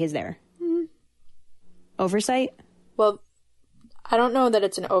no idea he's there. Mm-hmm. Oversight? Well, I don't know that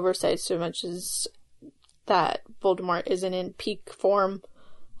it's an oversight so much as that Voldemort isn't in peak form.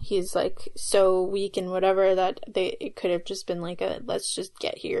 He's, like, so weak and whatever that it could have just been, like, a let's just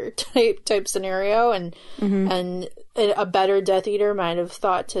get here type scenario. And and a better Death Eater might have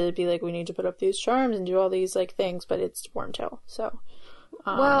thought to be like, we need to put up these charms and do all these, like, things. But it's Wormtail, so...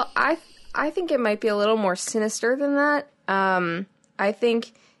 Well, I think it might be a little more sinister than that. I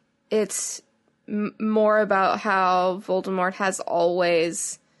think it's more about how Voldemort has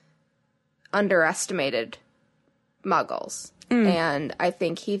always underestimated Muggles. And I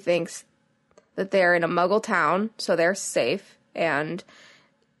think he thinks that they're in a Muggle town, so they're safe, and,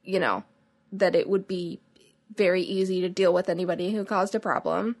 you know, that it would be very easy to deal with anybody who caused a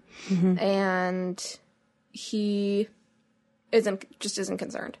problem. Mm-hmm. And he isn't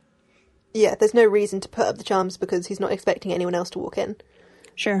concerned. Yeah, there's no reason to put up the charms because he's not expecting anyone else to walk in.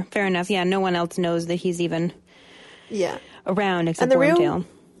 Sure, fair enough. Yeah, no one else knows that he's even around except Wormtail.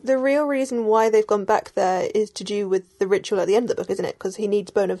 The real reason why they've gone back there is to do with the ritual at the end of the book, isn't it? Because he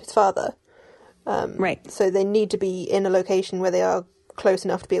needs bone of his father. Right. So they need to be in a location where they are close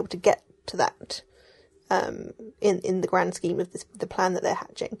enough to be able to get to that in the grand scheme of the plan that they're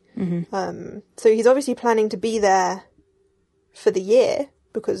hatching. Mm-hmm. So he's obviously planning to be there for the year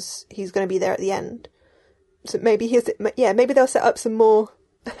because he's going to be there at the end. So maybe maybe they'll set up some more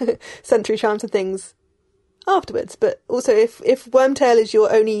sensory charms and things afterwards. But also, if Wormtail is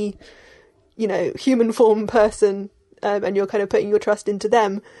your only, human form person, and you're kind of putting your trust into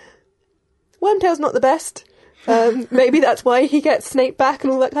them, Wormtail's not the best. Maybe that's why he gets Snape back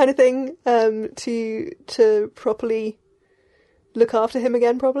and all that kind of thing, to properly look after him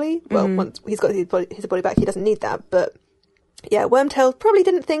again properly. Well, once he's got his body back, he doesn't need that. But yeah, Wormtail probably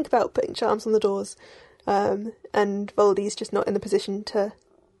didn't think about putting charms on the doors, and Voldy's just not in the position to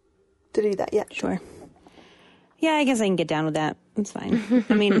do that yet. Sure. Yeah, I guess I can get down with that. It's fine.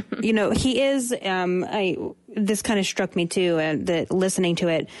 I mean, he is, this kind of struck me too, that listening to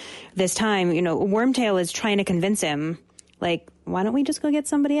it this time, Wormtail is trying to convince him, like, why don't we just go get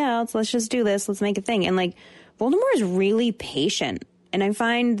somebody else? Let's just do this. Let's make a thing. And like, Voldemort is really patient. And I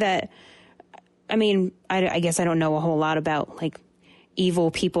find that, I guess I don't know a whole lot about like evil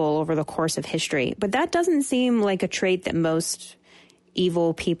people over the course of history, but that doesn't seem like a trait that most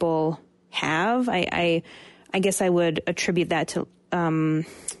evil people have. I guess I would attribute that to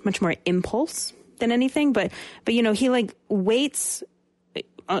much more impulse than anything. But he like waits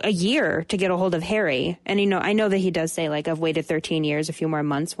a year to get a hold of Harry. And, I know that he does say like, I've waited 13 years, a few more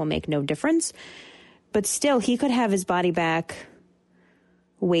months will make no difference. But still, he could have his body back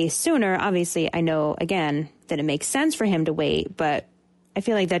way sooner. Obviously, I know, again, that it makes sense for him to wait. But I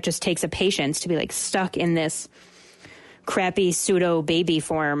feel like that just takes a patience to be like stuck in this crappy pseudo baby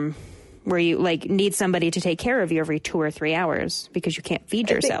form where you like need somebody to take care of you every 2 or 3 hours because you can't feed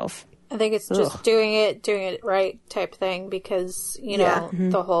yourself. I think it's just doing it right type thing because,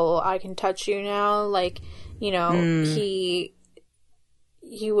 the whole I can touch you now, like, he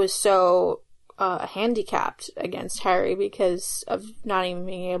was so handicapped against Harry because of not even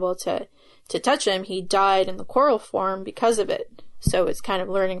being able to touch him. He died in the Quirrell form because of it. So it's kind of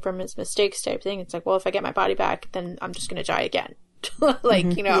learning from his mistakes type thing. It's like, well, if I get my body back, then I'm just going to die again. Like,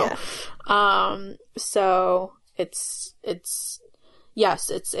 so it's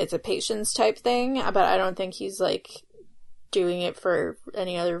a patience type thing, but I don't think he's like doing it for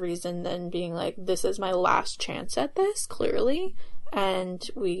any other reason than being like, this is my last chance at this, clearly, and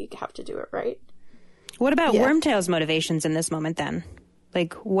we have to do it right. What about Wormtail's motivations in this moment then?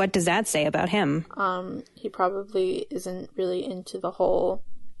 Like, what does that say about him? He probably isn't really into the whole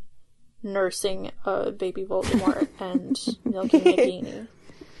nursing baby Voldemort and milking Nagini.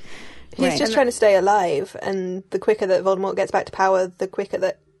 He's just trying to stay alive, and the quicker that Voldemort gets back to power, the quicker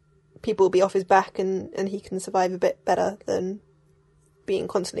that people will be off his back and he can survive a bit better than being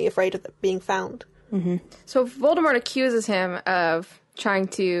constantly afraid of being found. Mm-hmm. So if Voldemort accuses him of trying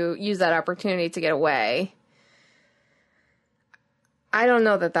to use that opportunity to get away, I don't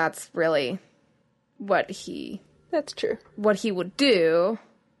know that that's really That's true. what he would do.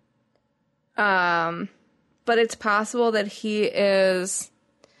 But it's possible that he is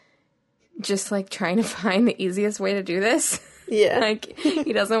just, like, trying to find the easiest way to do this. Yeah. Like,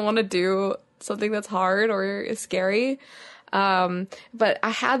 he doesn't want to do something that's hard or is scary. But I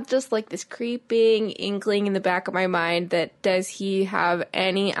had just, like, this creeping inkling in the back of my mind that does he have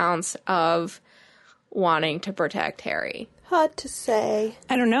any ounce of wanting to protect Harry? Hard to say.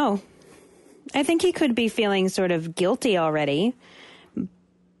 I don't know. I think he could be feeling sort of guilty already,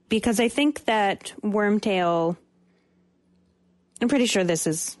 because I think that Wormtail, I'm pretty sure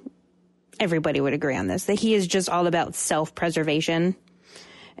everybody would agree on this, that he is just all about self-preservation.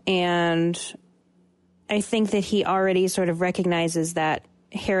 And I think that he already sort of recognizes that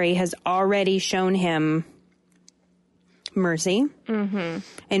Harry has already shown him mercy. Mm-hmm.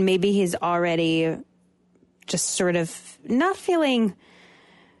 And maybe he's already just sort of not feeling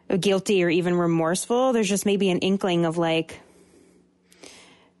guilty or even remorseful. There's just maybe an inkling of, like,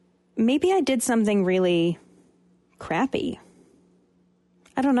 maybe I did something really crappy.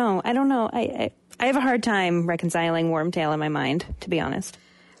 I don't know. I have a hard time reconciling Wormtail in my mind, to be honest.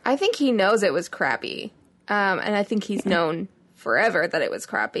 I think he knows it was crappy. And I think he's known forever that it was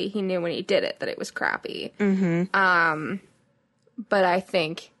crappy. He knew when he did it that it was crappy. Mm-hmm. But I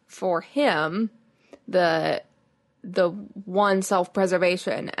think for him, the one,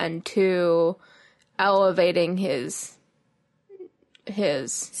 self-preservation, and two, elevating his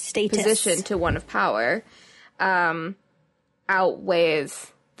Status. position to one of power,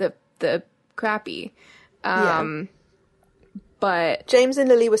 outweighs the crappy. But James and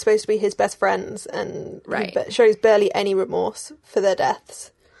Lily were supposed to be his best friends, and Right. he shows barely any remorse for their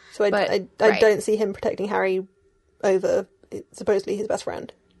deaths. So I don't see him protecting Harry over supposedly his best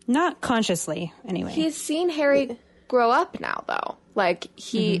friend. Not consciously, anyway. he's seen Harry grow up now, though. Like,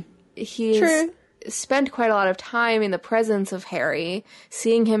 he's True. spent quite a lot of time in the presence of Harry,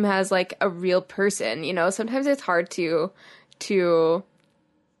 seeing him as, like, a real person. You know, sometimes it's hard to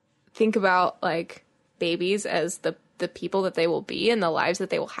think about, like, babies as the people that they will be and the lives that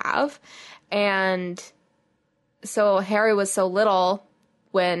they will have. And so Harry was so little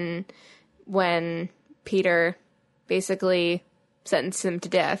when Peter basically sentenced him to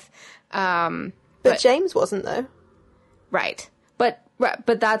death. But James wasn't, though. Right. But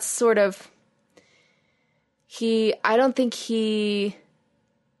that's sort of, I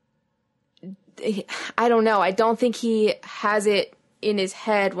don't know. I don't think he has it in his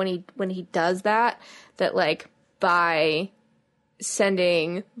head when he does that, like, by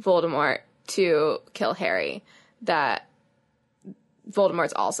sending Voldemort to kill Harry, that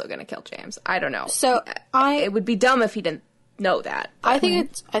Voldemort's also going to kill James. I don't know. So it would be dumb if he didn't know that. I think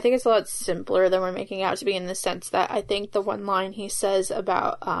it's a lot simpler than we're making out to be, in the sense that I think the one line he says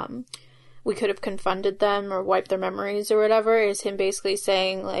about we could have confronted them or wiped their memories or whatever is him basically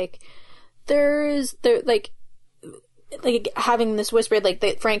saying, like, like having this whisper, like,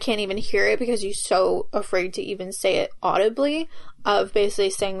 that Frank can't even hear it because he's so afraid to even say it audibly, of basically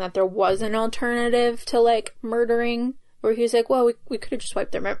saying that there was an alternative to, like, murdering, where he's like, well, we could have just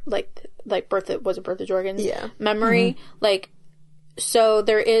wiped their like Bertha Jorgen's memory. Mm-hmm. Like, so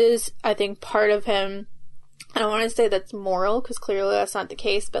there is, I think, part of him, I don't want to say that's moral, because clearly that's not the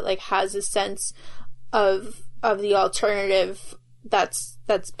case, but, like, has a sense of the alternative that's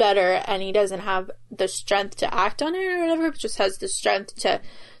better, and he doesn't have the strength to act on it or whatever, but just has the strength to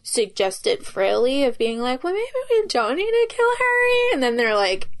suggest it freely, of being like, well, maybe we don't need to kill Harry. And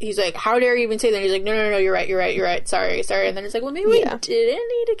then he's like, how dare you even say that? He's like, no, you're right, sorry. And then it's like, well, maybe we didn't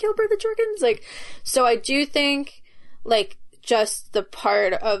need to kill Bertha Jorkins. Like, so I do think, like, just the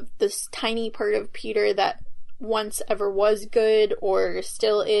part of this tiny part of Peter that once ever was good, or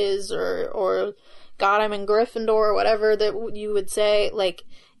still is, or God, I'm in Gryffindor, or whatever that you would say, like,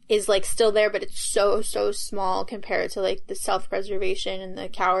 is, like, still there, but it's so small compared to, like, the self-preservation and the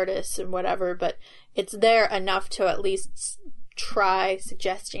cowardice and whatever, but it's there enough to at least try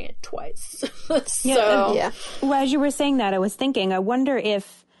suggesting it twice. Well, as you were saying that, I was thinking, I wonder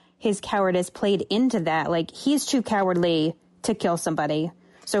if his cowardice played into that. Like, he's too cowardly to kill somebody,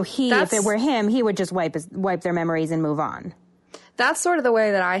 so if it were him, he would just wipe their memories and move on. That's sort of the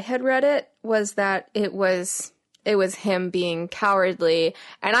way that I had read it, was that it was him being cowardly,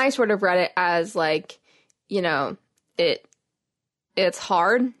 and I sort of read it as, like, you know, it's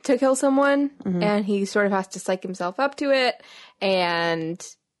hard to kill someone, and he sort of has to psych himself up to it, and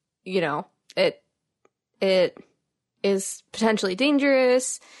it is potentially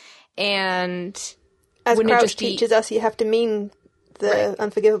dangerous, and as wouldn't Crouch teaches us, you have to mean the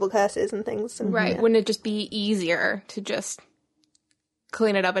unforgivable curses and things. And, right. Wouldn't it just be easier to just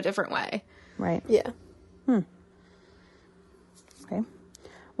clean it up a different way? Right. Yeah. Okay.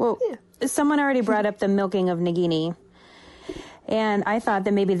 Well, someone already brought up the milking of Nagini. And I thought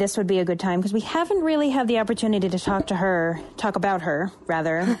that maybe this would be a good time, because we haven't really had the opportunity to talk about her,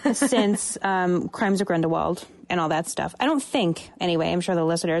 since Crimes of Grindelwald and all that stuff. I don't think, anyway, I'm sure the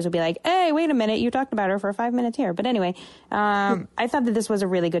listeners would be like, hey, wait a minute, you talked about her for 5 minutes here. But anyway, I thought that this was a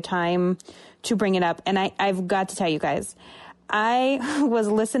really good time to bring it up. And I've got to tell you guys, I was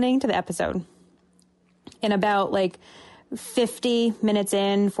listening to the episode, and about 50 minutes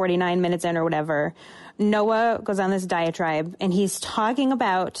in, 49 minutes in or whatever, Noah goes on this diatribe, and he's talking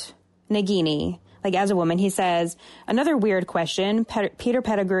about Nagini, as a woman. He says, another weird question, Peter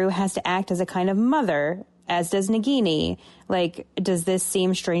Pettigrew has to act as a kind of mother, as does Nagini. Does this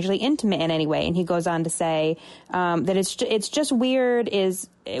seem strangely intimate in any way? And he goes on to say that it's just weird.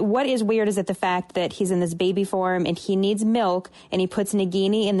 What is weird is that the fact that he's in this baby form and he needs milk, and he puts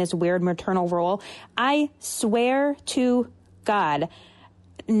Nagini in this weird maternal role. I swear to God,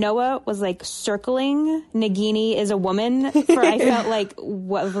 Noah was circling Nagini as a woman for I felt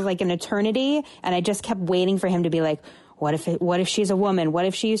what was an eternity, and I just kept waiting for him to be what if she's a woman? What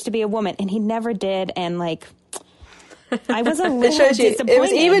if she used to be a woman? And he never did, and I was a little disappointed. It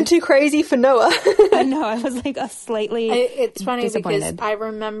was even too crazy for Noah. I know, I was slightly It's funny because I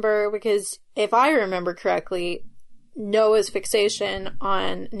remember, if I remember correctly, Noah's fixation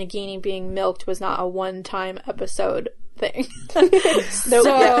on Nagini being milked was not a one-time episode thing.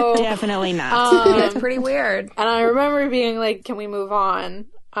 So definitely not. That's pretty weird. And I remember being can we move on?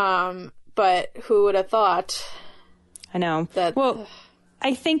 But who would have thought? I know. Well,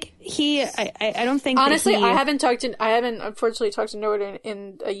 I think I don't think honestly, I haven't unfortunately talked to Noah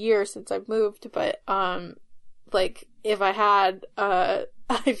in a year since I've moved, but if I had, I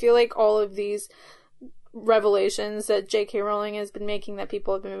feel like all of these revelations that J.K. Rowling has been making, that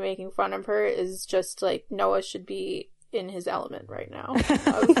people have been making fun of her, is just Noah should be in his element right now.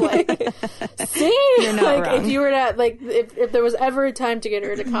 See, you're not wrong. If you were to if there was ever a time to get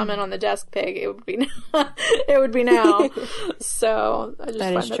her to comment on the desk pig, it would be now. It would be now. So I just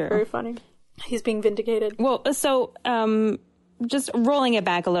find that very funny. He's being vindicated. Well, so just rolling it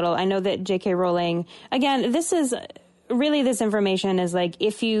back a little, I know that J.K. Rowling, again, this information is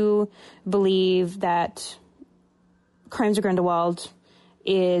if you believe that Crimes of Grindelwald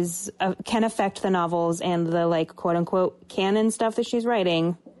can affect the novels and the quote unquote canon stuff that she's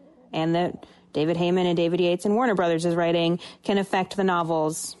writing, and that David Heyman and David Yates and Warner Brothers is writing can affect the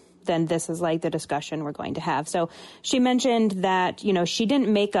novels, then this is the discussion we're going to have. So she mentioned that, she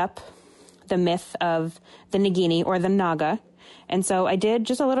didn't make up the myth of the Nagini or the Naga. And so I did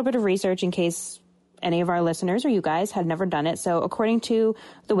just a little bit of research in case any of our listeners or you guys had never done it. So according to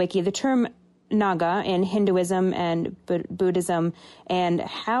the wiki, the term Naga in Hinduism and Buddhism, and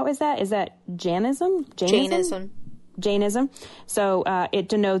how is that? Is that Jainism? Jainism. So it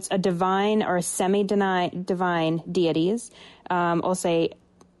denotes a divine or semi-divine deities, I'll say,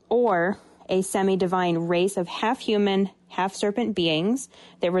 or a semi-divine race of half-human, half-serpent beings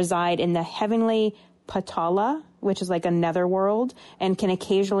that reside in the heavenly Patala, which is a netherworld, and can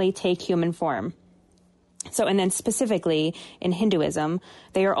occasionally take human form. So, and then specifically in Hinduism,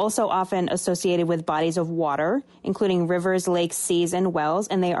 they are also often associated with bodies of water, including rivers, lakes, seas, and wells,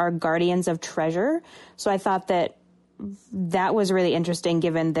 and they are guardians of treasure. So I thought that was really interesting,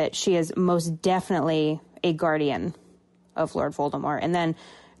 given that she is most definitely a guardian of Lord Voldemort. And then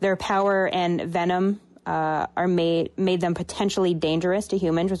their power and venom made them potentially dangerous to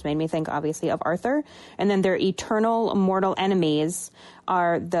humans, which made me think, obviously, of Arthur. And then their eternal mortal enemies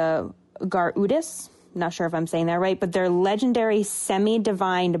are the Garudis. Not sure if I'm saying that right, but they're legendary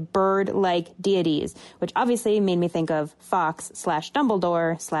semi-divine bird-like deities, which obviously made me think of Fox /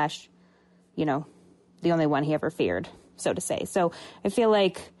 Dumbledore / the only one he ever feared, so to say. So I feel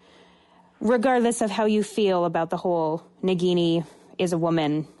regardless of how you feel about the whole Nagini is a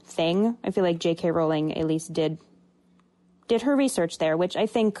woman thing, I feel like J.K. Rowling at least did her research there, which I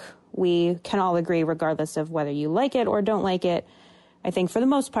think we can all agree, regardless of whether you like it or don't like it. I think for the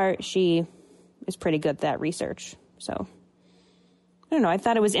most part, she is pretty good at that research. So I don't know. I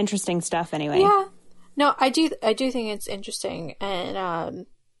thought it was interesting stuff anyway. Yeah. No, I do think it's interesting. And I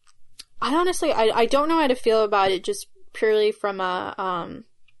honestly, I don't know how to feel about it, just purely from a,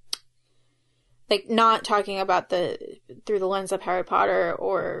 not talking about through the lens of Harry Potter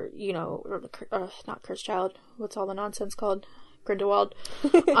or, or not Cursed Child. What's all the nonsense called? Grindelwald.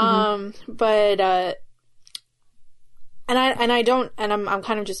 But I'm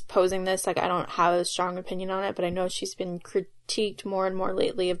kind of just posing this, like, I don't have a strong opinion on it, but I know she's been critiqued more and more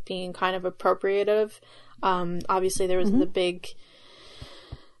lately of being kind of appropriative. Obviously there was the big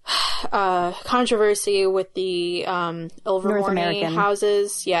controversy with the Ilvermorny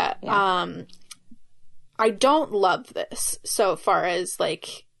houses. Yeah. I don't love this so far as,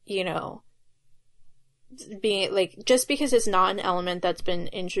 like, you know, being, like, just because it's not an element that's been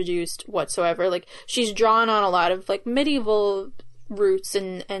introduced whatsoever. Like, she's drawn on a lot of, like, medieval roots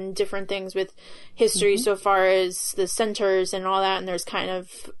and different things with history so far as the centaurs and all that, and there's kind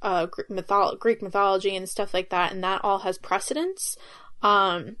of Greek mythology and stuff like that, and that all has precedence.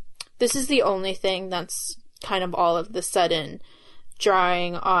 This is the only thing that's kind of all of the sudden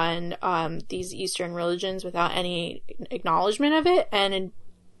drawing on these Eastern religions without any acknowledgement of it. And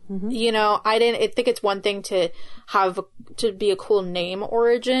you know, I think it's one thing to have to be a cool name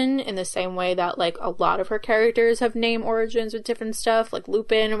origin in the same way that, like, a lot of her characters have name origins with different stuff, like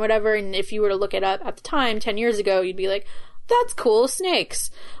Lupin or whatever. And if you were to look it up at the time, 10 years ago, you'd be like, that's cool, snakes.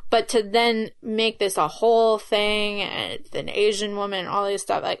 But to then make this a whole thing, and it's an Asian woman and all this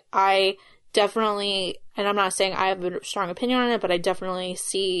stuff, like, I definitely, and I'm not saying I have a strong opinion on it, but I definitely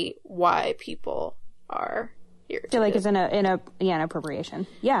see why people are irritated. I feel like it's an appropriation.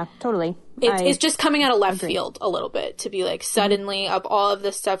 Yeah, totally. It's just coming out of left field a little bit, to be like, suddenly of all of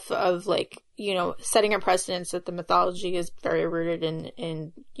this stuff of, like, you know, setting a precedence that the mythology is very rooted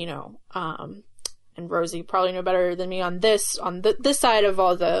in you know, and Rosie probably know better than me on this side of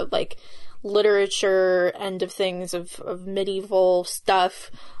all the, like, literature end of things of medieval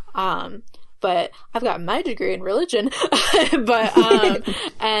stuff. But I've got my degree in religion. But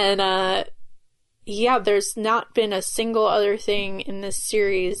yeah, there's not been a single other thing in this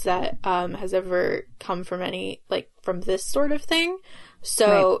series that has ever come from from this sort of thing.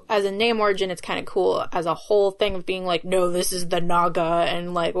 So as a name origin, it's kind of cool. As a whole thing of being like, no, this is the Naga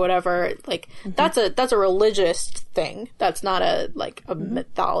and, like, whatever. Like, that's a religious thing. That's not a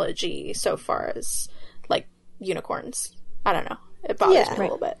mythology so far as, like, unicorns. I don't know. It bothers me a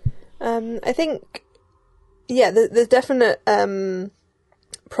little bit. I think, there's definite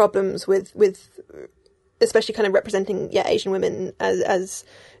problems with especially kind of representing Asian women as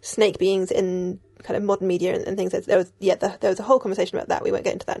snake beings in kind of modern media and things. There was a whole conversation about that. We won't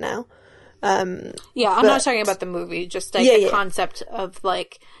get into that now. I'm not talking about the movie, just like the concept of,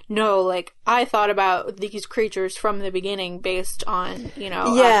 like, no, like, I thought about these creatures from the beginning based on, you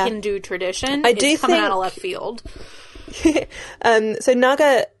know, a Hindu tradition. It's coming out of left field. So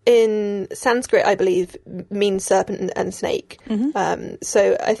Naga in Sanskrit, I believe, means serpent and snake.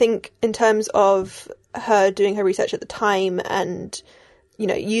 So I think in terms of her doing her research at the time and, you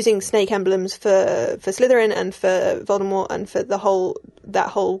know, using snake emblems for Slytherin and for Voldemort and for that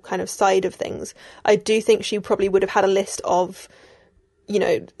whole kind of side of things, I do think she probably would have had a list of, you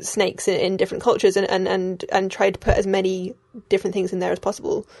know, snakes in different cultures and tried to put as many different things in there as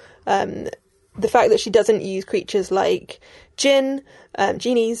possible. The fact that she doesn't use creatures like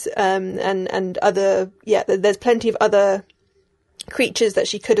genies, and other, there's plenty of other creatures that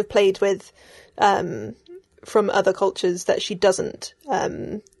she could have played with, from other cultures that she doesn't.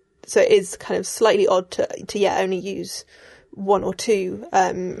 So it is kind of slightly odd to only use one or two,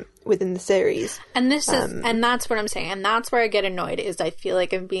 within the series. And this is, and that's what I'm saying. And that's where I get annoyed, is I feel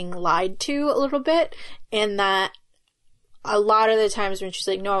like I'm being lied to a little bit, in that a lot of the times when she's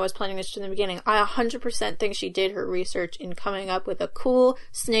like, no, I was planning this from the beginning, I 100% think she did her research in coming up with a cool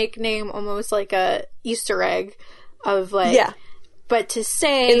snake name, almost like a Easter egg of, like, but to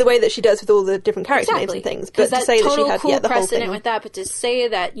say, in the way that she does with all the different character names and things, but to say that she had cool the whole precedent thing with that, but to say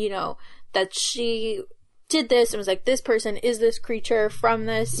that, you know, that she did this and was like, this person is this creature from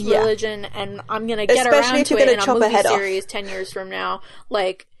this religion, and I'm gonna get around to it in a movie series 10 years from now,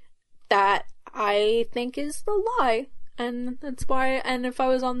 like, that I think is the lie. And that's why, and if I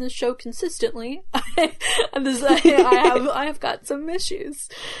was on this show consistently, I have got some issues.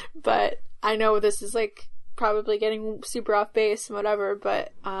 But I know this is, like, probably getting super off base and whatever,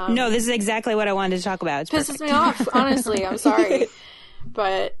 but... no, this is exactly what I wanted to talk about. It's pisses me off, honestly. I'm sorry.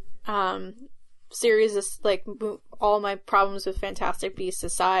 But, series is, like, all my problems with Fantastic Beasts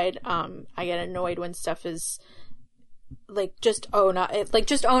aside, I get annoyed when stuff is... like, just own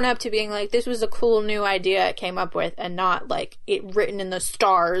up to being like, this was a cool new idea it came up with, and not, like, it written in the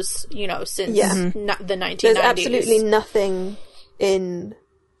stars, you know, since the 1990s. There's absolutely nothing in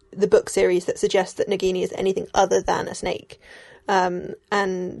the book series that suggests that Nagini is anything other than a snake.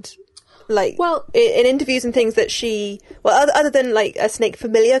 And like, well, in interviews and things that other than like a snake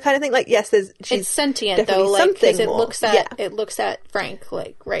familiar kind of thing, like, yes, she's it's sentient definitely though, like, because something it looks at Frank,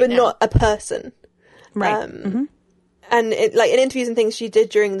 like, right but now. not a person. Right. And it, like, in interviews and things she did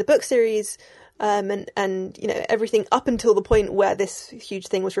during the book series, and you know, everything up until the point where this huge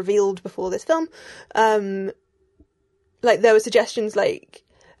thing was revealed before this film, like, there were suggestions, like,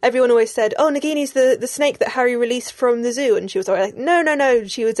 everyone always said, oh, Nagini's the snake that Harry released from the zoo, and she was always like, no,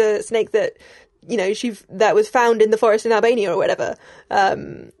 she was a snake that, you know, that was found in the forest in Albania or whatever.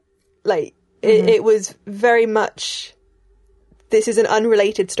 It was very much, this is an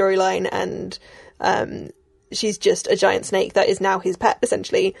unrelated storyline, and she's just a giant snake that is now his pet,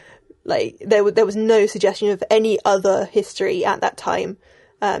 essentially. Like, there was no suggestion of any other history at that time.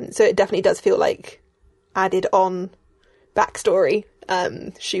 So it definitely does feel like added on backstory,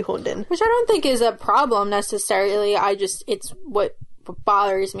 shoehorned in. Which I don't think is a problem necessarily. It's what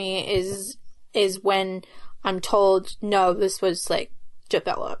bothers me is when I'm told, no, this was, like,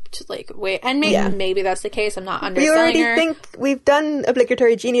 developed, like, wait, and maybe that's the case. I'm not underselling her. We already think we've done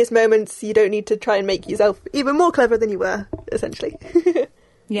obligatory genius moments. You don't need to try and make yourself even more clever than you were, essentially.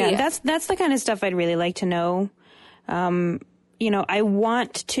 Yeah, that's the kind of stuff I'd really like to know. You know, I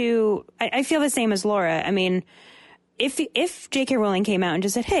feel the same as Laura. I mean, if J.K. Rowling came out and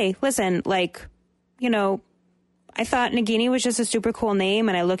just said, hey, listen, like, you know, I thought Nagini was just a super cool name,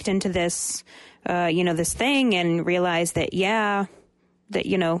 and I looked into this, this thing and realized that, that,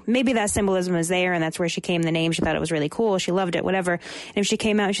 you know, maybe that symbolism is there, and that's where she came the name. She thought it was really cool. She loved it, whatever. And if she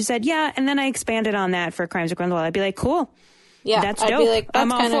came out and she said, yeah, and then I expanded on that for Crimes of Grindelwald, I'd be like, cool. Yeah, that's dope. I'd be like, that's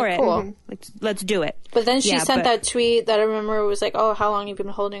I'm all for it. Cool. Let's do it. But then she sent that tweet that I remember was like, oh, how long have you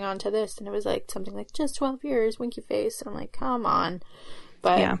been holding on to this? And it was like something like, just 12 years, winky face. And I'm like, come on.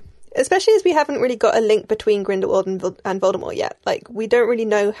 But yeah. Especially as we haven't really got a link between Grindelwald and Voldemort yet. Like, we don't really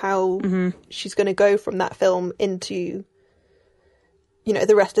know how she's going to go from that film into, you know,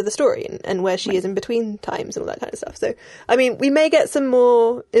 the rest of the story and where she is in between times and all that kind of stuff. So, I mean, we may get some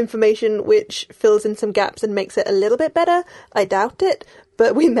more information which fills in some gaps and makes it a little bit better. I doubt it,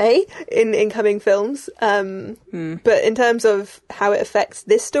 but we may in incoming films. But in terms of how it affects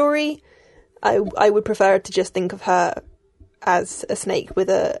this story, I would prefer to just think of her as a snake with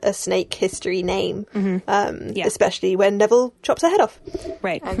a snake history name, especially when Neville chops her head off.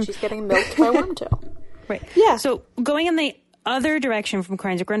 Right. And she's getting milked by Wormtail. Right. Yeah. So going in the other direction from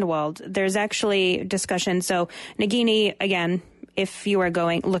Crimes of Grindelwald, there's actually discussion. So Nagini, again, if you are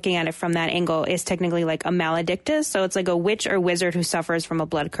looking at it from that angle, is technically like a maledictus. So it's like a witch or wizard who suffers from a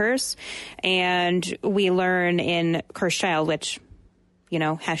blood curse. And we learn in Cursed Child, which, you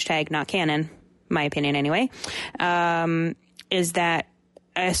know, hashtag not canon, my opinion anyway, is that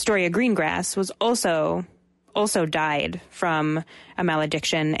Astoria Greengrass was also died from a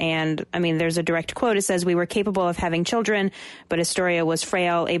malediction. And I mean, there's a direct quote. It says, we were capable of having children, but Astoria was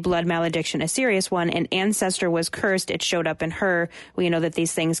frail, a blood malediction, a serious one. An ancestor was cursed. It showed up in her. We know that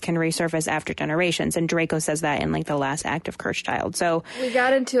these things can resurface after generations. And Draco says that in like the last act of Cursed Child. So we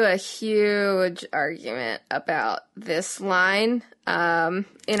got into a huge argument about this line in our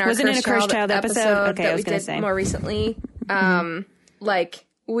Cursed Child episode? Okay, that I was we gonna did say. more recently. Like,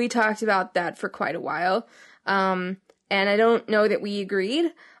 we talked about that for quite a while. And I don't know that we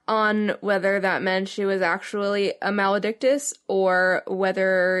agreed on whether that meant she was actually a maledictus or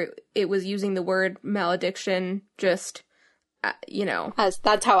whether it was using the word malediction just,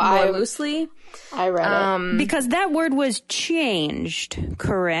 that's how more loosely. I read it. Because that word was changed,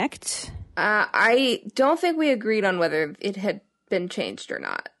 correct? I don't think we agreed on whether it had been changed or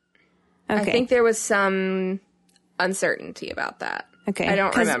not. Okay. I think there was some uncertainty about that. Okay. I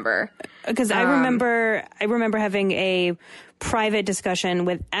don't remember. Because I remember having a private discussion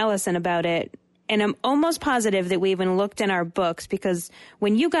with Allison about it, and I'm almost positive that we even looked in our books, because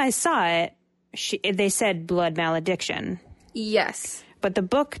when you guys saw it, they said blood malediction. Yes. But the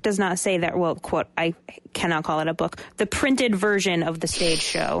book does not say that. Well, quote, I cannot call it a book. The printed version of the stage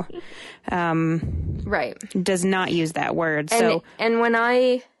show right. does not use that word. And when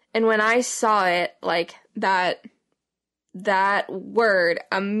I saw it, like, that word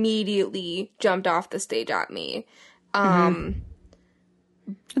immediately jumped off the stage at me.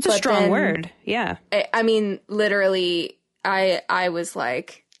 It's a strong word. Yeah. I mean, literally, I was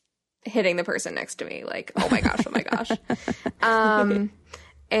like hitting the person next to me, like, oh my gosh.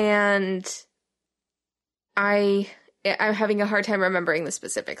 And I'm having a hard time remembering the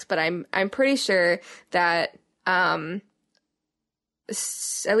specifics, but I'm pretty sure that at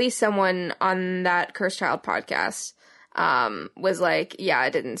least someone on that Cursed Child podcast was like, yeah,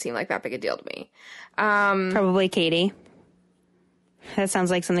 it didn't seem like that big a deal to me. Probably Katie. That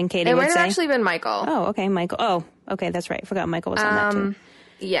sounds like something Katie It would might say. have actually been Michael. Oh, okay, Michael. Oh, okay, that's right. I forgot Michael was on that too.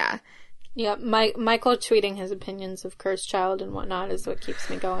 Yeah. Yeah, Michael tweeting his opinions of Cursed Child and whatnot is what keeps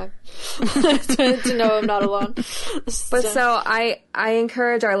me going. to know I'm not alone. But so I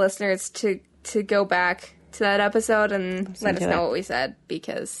encourage our listeners to go back to that episode and let us know what we said,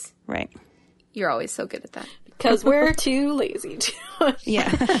 because you're always so good at that. Because we're too lazy to.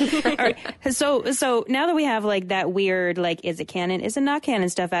 Yeah. All right. So now that we have like that weird, like, is it canon, is it not canon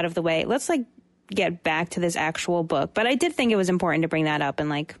stuff out of the way, let's like get back to this actual book. But I did think it was important to bring that up and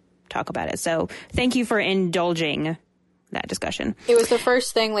like talk about it. So thank you for indulging that discussion. It was the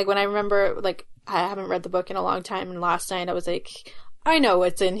first thing, like, when I remember, like, I haven't read the book in a long time, and last night I was like, I know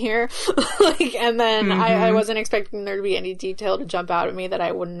what's in here. Like, and then I wasn't expecting there to be any detail to jump out at me that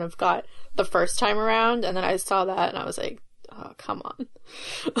I wouldn't have got the first time around, and then I saw that and I was like, oh, come on.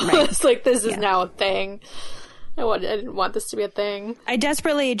 Right. It's like, this is now a thing. I didn't want this to be a thing. I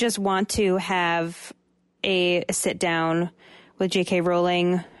desperately just want to have a sit down with J.K.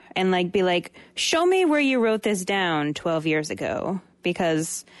 Rowling and like be like, show me where you wrote this down 12 years ago,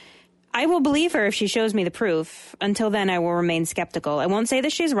 because I will believe her if she shows me the proof. Until then, I will remain skeptical. I won't say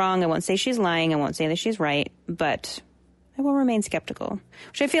that she's wrong. I won't say she's lying. I won't say that she's right, but I will remain skeptical,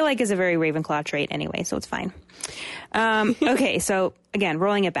 which I feel like is a very Ravenclaw trait anyway, so it's fine. Okay, so again,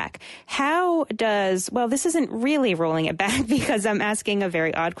 rolling it back. This isn't really rolling it back because I'm asking a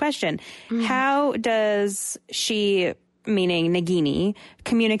very odd question. How does she, meaning Nagini,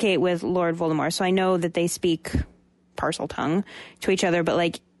 communicate with Lord Voldemort? So I know that they speak parcel tongue to each other, but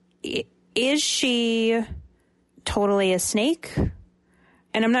like, is she totally a snake?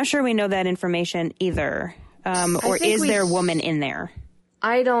 And I'm not sure we know that information either. Or is there a woman in there?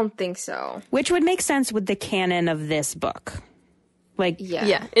 I don't think so. Which would make sense with the canon of this book. Like,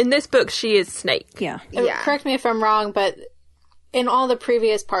 yeah. In this book, she is Snake. Yeah. Correct me if I'm wrong, but in all the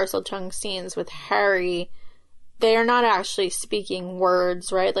previous parcel tongue scenes with Harry, they are not actually speaking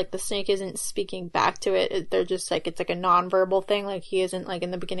words, right? Like, the snake isn't speaking back to it. They're just like, it's like a nonverbal thing. Like, he isn't like in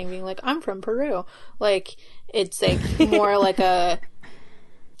the beginning being like, I'm from Peru. Like, it's like more like a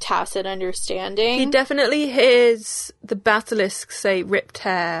tacit understanding. He definitely hears the basilisk say ripped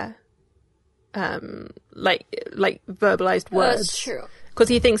hair, like verbalized words. That's true. Because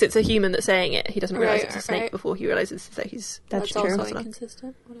he thinks it's a human that's saying it. He doesn't realize it's a snake before he realizes that he's... That's true. Also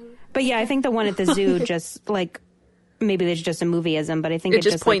inconsistent. Whatever. But yeah, I think the one at the zoo just like, maybe there's just a movieism, but I think it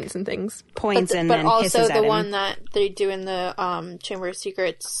just points like, and things. Points and but then also hisses at the him. one that they do in the Chamber of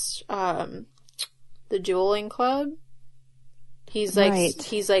Secrets, the dueling club. He's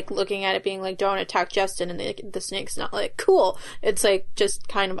like looking at it being like, don't attack Justin, and the snake's not like, cool. It's like, just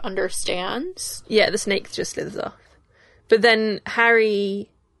kind of understands. Yeah, the snake just slithers off. But then Harry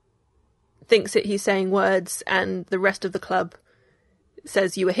thinks that he's saying words, and the rest of the club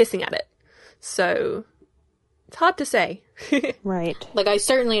says you were hissing at it. So it's hard to say. Right. Like, I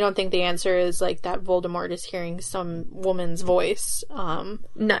certainly don't think the answer is like that Voldemort is hearing some woman's voice.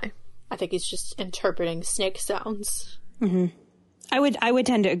 No. I think he's just interpreting snake sounds. Mm-hmm. I would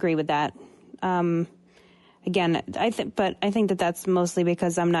tend to agree with that. Again, I think that that's mostly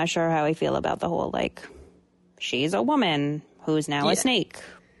because I'm not sure how I feel about the whole, like, she's a woman who's now a snake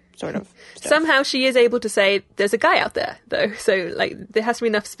sort of stuff. Somehow she is able to say there's a guy out there, though. So, like, there has to be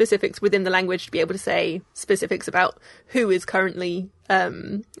enough specifics within the language to be able to say specifics about who is currently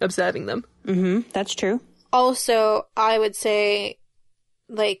observing them. Mm-hmm. That's true. Also, I would say,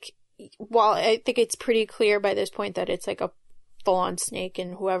 like, while I think it's pretty clear by this point that it's like a full-on snake,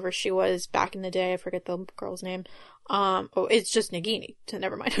 and whoever she was back in the day, I forget the girl's name. It's just Nagini. So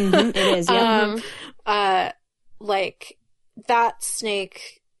never mind. Mm-hmm, it is. Yeah. Like, that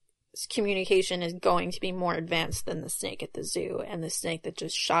snake's communication is going to be more advanced than the snake at the zoo and the snake that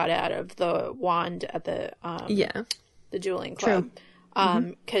just shot out of the wand at the dueling club.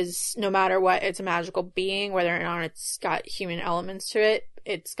 Because no matter what, it's a magical being, whether or not it's got human elements to it.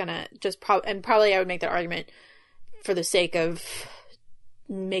 It's gonna just probably I would make that argument for the sake of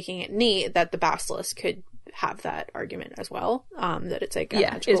making it neat that the basilisk could have that argument as well. That it's like a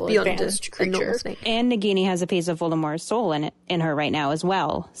magical advanced creature. And Nagini has a piece of Voldemort's soul in her right now as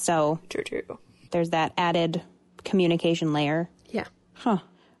well. So true. There's that added communication layer. Yeah. Huh.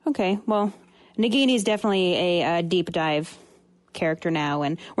 Okay. Well, Nagini is definitely a deep dive character now,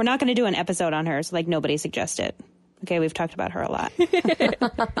 and we're not going to do an episode on her, so like nobody suggested. Okay, we've talked about her a lot.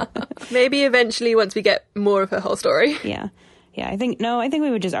 Maybe eventually once we get more of her whole story. Yeah. I think we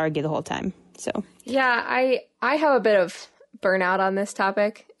would just argue the whole time. So yeah, I have a bit of burnout on this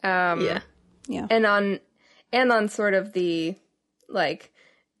topic. Yeah. And on sort of the, like,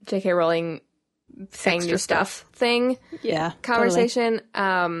 J.K. Rowling saying new stuff thing conversation.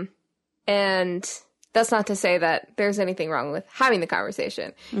 Totally. And that's not to say that there's anything wrong with having the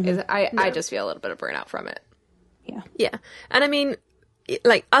conversation. I just feel a little bit of burnout from it. Yeah. And I mean,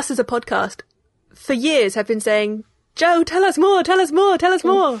 like, us as a podcast for years have been saying, Joe, tell us more.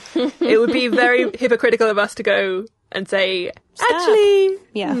 It would be very hypocritical of us to go and say, actually,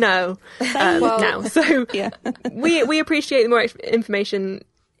 no, now. So we appreciate more information.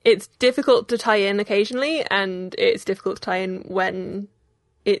 It's difficult to tie in occasionally, and it's difficult to tie in when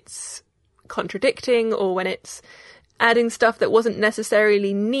it's contradicting or when it's adding stuff that wasn't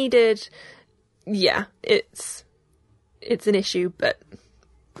necessarily needed. Yeah, it's an issue, but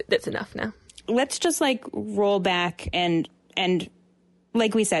that's enough now. Let's just like roll back and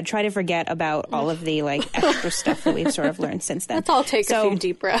like we said, try to forget about all of the like extra stuff that we've sort of learned since then. Let's all take a few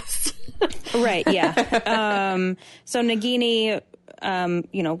deep breaths. Right, yeah. So Nagini,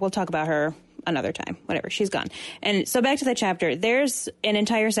 we'll talk about her another time, whatever, she's gone. And so back to the chapter, there's an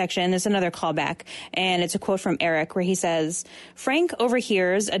entire section, there's another callback, and it's a quote from Eric where he says, Frank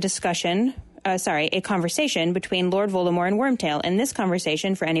overhears a conversation between Lord Voldemort and Wormtail. And this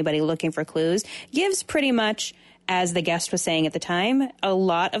conversation, for anybody looking for clues, gives pretty much, as the guest was saying at the time, a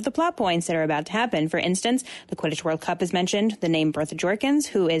lot of the plot points that are about to happen. For instance, the Quidditch World Cup is mentioned, the name Bertha Jorkins,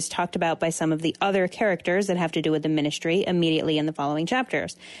 who is talked about by some of the other characters that have to do with the Ministry immediately in the following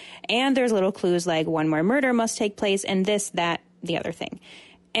chapters. And there's little clues like one more murder must take place, and this, that, the other thing.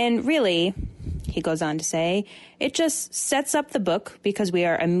 And really, he goes on to say, it just sets up the book because we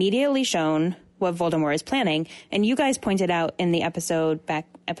are immediately shown what Voldemort is planning. And you guys pointed out in the episode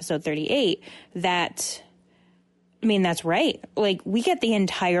 38, that, I mean, that's right. Like, we get the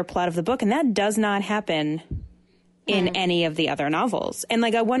entire plot of the book, and that does not happen in any of the other novels. And,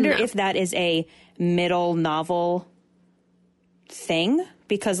 like, I wonder if that is a middle novel thing,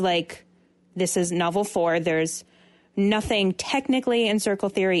 because, like, this is novel 4. There's nothing technically in Circle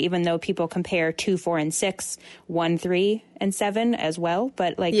Theory, even though people compare 2, 4, and 6, 1, 3, and 7 as well.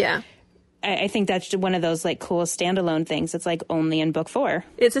 But, like, I think that's one of those, like, cool standalone things. It's, like, only in book 4.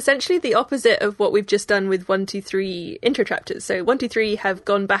 It's essentially the opposite of what we've just done with 1, 2, 3 intro chapters. So 1, 2, 3 have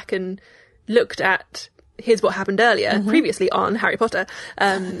gone back and looked at, here's what happened earlier, previously on Harry Potter.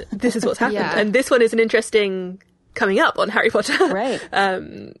 This is what's happened. And this one is an interesting coming up on Harry Potter. Right.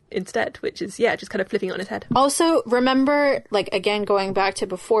 Instead, which is, just kind of flipping it on its head. Also, remember, like, again, going back to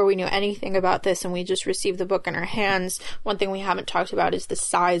before we knew anything about this and we just received the book in our hands, one thing we haven't talked about is the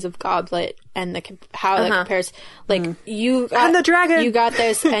size of Goblet and how that compares. Like, you got, and the dragon! You got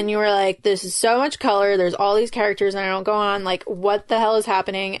this and you were like, this is so much color, there's all these characters, and I don't go on, like, what the hell is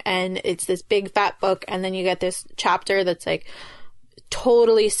happening? And it's this big fat book, and then you get this chapter that's like,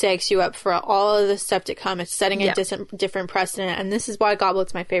 totally sets you up for all of the stuff to come. It's setting a different precedent. And this is why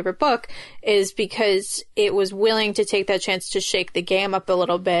Goblet's my favorite book, is because it was willing to take that chance to shake the game up a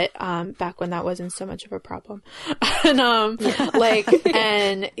little bit, back when that wasn't so much of a problem. And,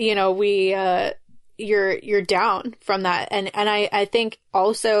 and, you know, you're down from that. And I think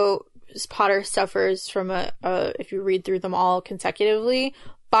also Potter suffers from if you read through them all consecutively,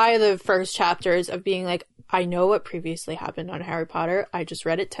 by the first chapters of being like, I know what previously happened on Harry Potter. I just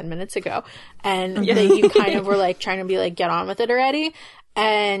read it 10 minutes ago. And you kind of were like trying to be like, get on with it already.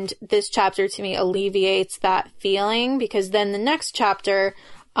 And this chapter to me alleviates that feeling, because then the next chapter,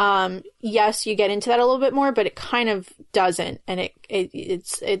 yes, you get into that a little bit more, but it kind of doesn't. And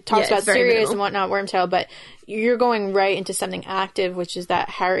it talks about Sirius and whatnot, Wormtail, but you're going right into something active, which is that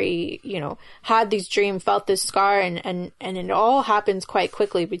Harry, you know, had these dreams, felt this scar, and it all happens quite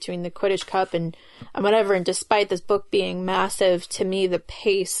quickly between the Quidditch Cup and whatever. And despite this book being massive, to me, the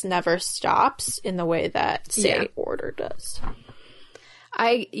pace never stops in the way that, say, Order does.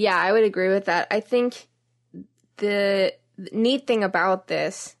 I would agree with that. I think the neat thing about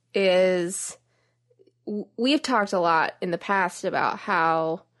this is we've talked a lot in the past about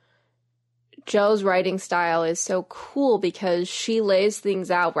how Jo's writing style is so cool because she lays things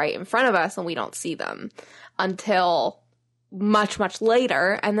out right in front of us and we don't see them until much, much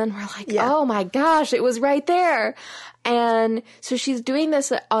later. And then we're like, oh my gosh, it was right there. And so she's doing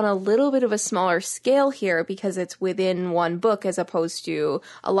this on a little bit of a smaller scale here because it's within one book, as opposed to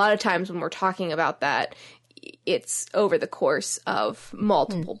a lot of times when we're talking about that, it's over the course of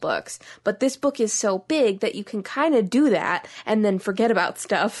multiple books. But this book is so big that you can kind of do that and then forget about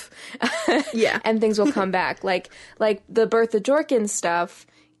stuff. And things will come back. Like the Bertha Jorkins stuff,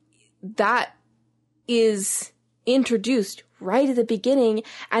 that is introduced right at the beginning,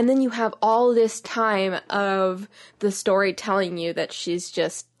 and then you have all this time of the story telling you that she's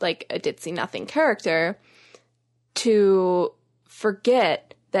just like a ditzy nothing character to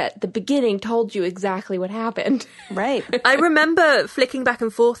forget that the beginning told you exactly what happened. Right. I remember flicking back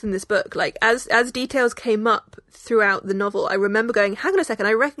and forth in this book, like as details came up throughout the novel, I remember going, hang on a second,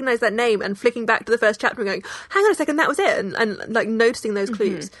 I recognise that name, and flicking back to the first chapter and going, hang on a second, that was it, and like noticing those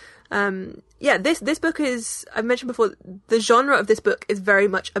clues. This book is, I've mentioned before, the genre of this book is very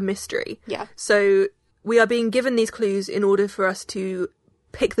much a mystery. Yeah. So we are being given these clues in order for us to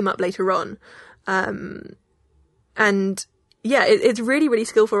pick them up later on. And yeah, it's really, really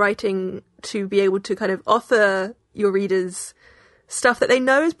skillful writing to be able to kind of offer your readers stuff that they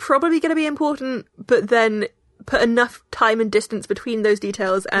know is probably going to be important, but then put enough time and distance between those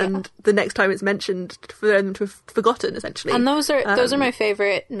details and the next time it's mentioned for them to have forgotten, essentially. And those are my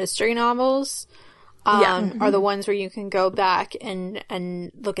favorite mystery novels. Are the ones where you can go back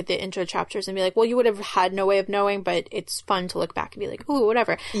and look at the intro chapters and be like, well, you would have had no way of knowing, but it's fun to look back and be like, ooh,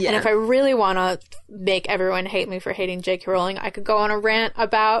 whatever. Yeah. And if I really want to make everyone hate me for hating J.K. Rowling, I could go on a rant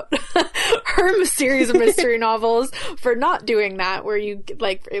about her series of mystery novels for not doing that, where you,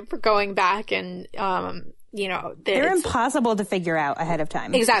 like, for going back and, they're impossible to figure out ahead of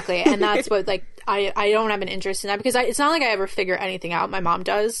time. Exactly. And that's what, like, I don't have an interest in that, because it's not like I ever figure anything out. My mom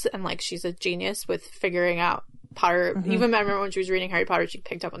does, and, like, she's a genius with figuring out Potter. Even I remember when she was reading Harry Potter, she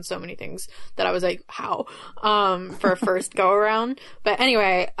picked up on so many things that I was like, how? For a first go around. But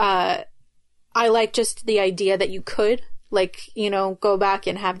anyway, I like just the idea that you could, like, go back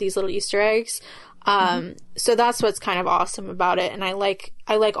and have these little Easter eggs. So that's what's kind of awesome about it. And I like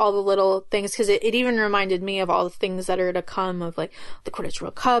all the little things, because it even reminded me of all the things that are to come, of like the Quidditch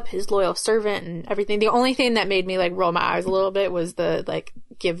World Cup, his loyal servant, and everything. The only thing that made me like roll my eyes a little bit was the, like,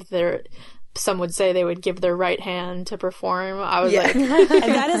 some would say they would give their right hand to perform. I was like, and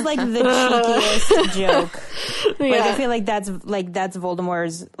that is like the cheekiest joke. Like, I feel like that's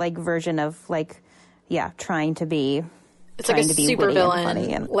Voldemort's like version of like, trying to be. It's like a super villain.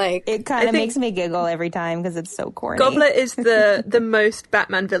 Funny, and like, it kind of makes me giggle every time because it's so corny. Goblet is the most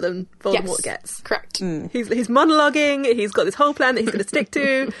Batman villain Voldemort gets. Correct. He's monologuing. He's got this whole plan that he's going to stick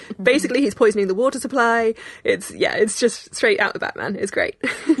to. Basically, he's poisoning the water supply. It's just straight out of Batman. It's great.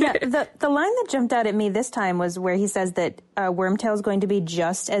 The line that jumped out at me this time was where he says that Wormtail is going to be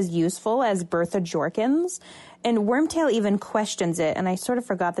just as useful as Bertha Jorkins, and Wormtail even questions it. And I sort of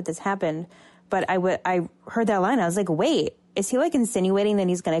forgot that this happened. But I heard that line. I was like, wait, is he like insinuating that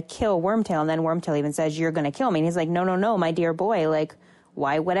he's going to kill Wormtail? And then Wormtail even says, you're going to kill me. And he's like, no, my dear boy. Like,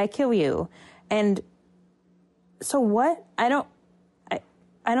 why would I kill you? And so what? I don't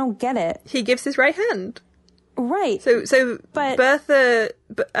get it. He gives his right hand. Right. But Bertha,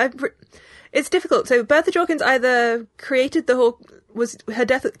 it's difficult. So Bertha Jorkins either created her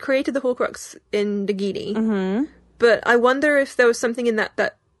death created the Horcrux in Nagini. But I wonder if there was something in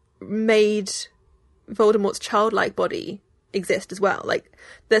that made Voldemort's childlike body exist as well. Like,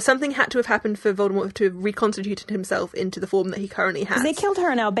 there's something had to have happened for Voldemort to have reconstituted himself into the form that he currently has. They killed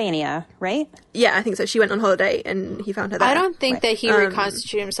her in Albania, right? Yeah, I think so. She went on holiday and he found her there. I don't think that he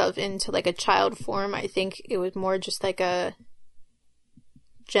reconstituted himself into like a child form. I think it was more just like a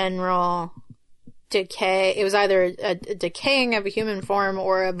general decay. It was either a decaying of a human form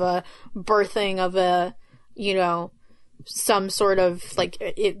or of a birthing of a, some sort of, like,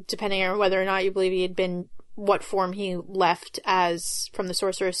 depending on whether or not you believe he had been, what form he left as from the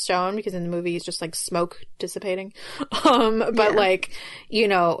Sorcerer's Stone, because in the movie he's just like smoke dissipating. Like,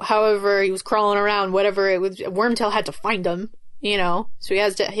 however he was crawling around, whatever it was, Wormtail had to find him, so he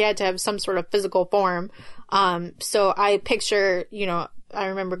had to have some sort of physical form. So I picture, I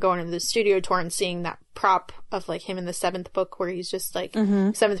remember going to the studio tour and seeing that prop of like him in the 7th book where he's just like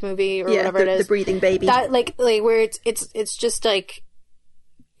 7th movie or whatever it is, the breathing baby. That like where it's just like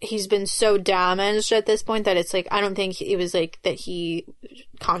he's been so damaged at this point that it's like I don't think it was like that he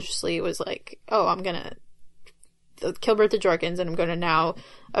consciously was like, oh, I'm gonna kill Bertha Jorkins and I'm gonna now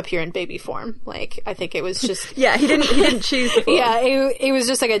appear in baby form. Like, I think it was just he didn't choose the form. It was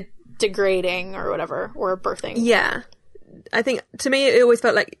just like a degrading or whatever, or a birthing. Yeah. I think, to me, it always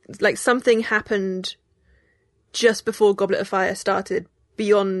felt like something happened just before Goblet of Fire started,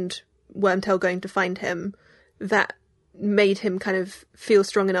 beyond Wormtail going to find him, that made him kind of feel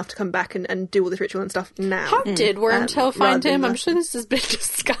strong enough to come back and do all this ritual and stuff now. How did Wormtail find him? I'm sure this has been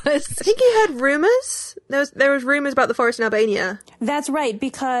discussed. I think he heard rumours. There was rumours about the forest in Albania. That's right,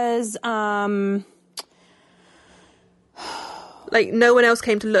 because like, no one else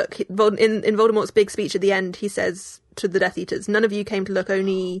came to look. In Voldemort's big speech at the end, he says to the Death Eaters, none of you came to look,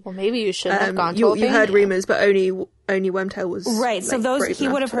 only... Well, maybe you should have gone to Albania. You heard rumours, but only Wormtail was... Right, so he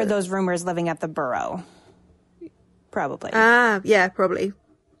would have heard those rumours living at the Burrow. Probably. Yeah, probably.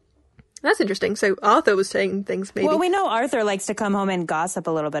 That's interesting. So Arthur was saying things maybe. Well, we know Arthur likes to come home and gossip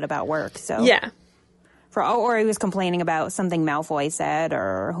a little bit about work, so... Yeah. Or he was complaining about something Malfoy said,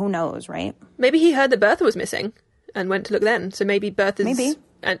 or who knows, right? Maybe he heard that Bertha was missing and went to look then. So maybe Bertha and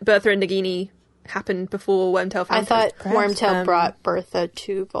Nagini happened before Wormtail found I thought her. Wormtail brought Bertha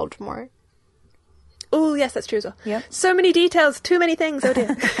to Voldemort. Oh, yes, that's true as well. Yep. So many details, too many things, oh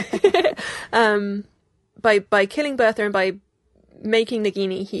dear. By killing Bertha and by making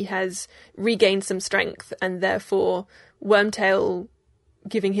Nagini, he has regained some strength, and therefore Wormtail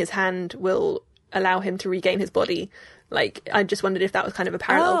giving his hand will allow him to regain his body. Like, I just wondered if that was kind of a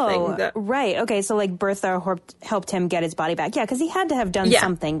parallel thing. That... Right. Okay, so like Bertha helped him get his body back. Yeah, because he had to have done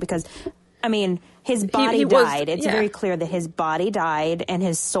something because, I mean, his body died. It's very clear that his body died and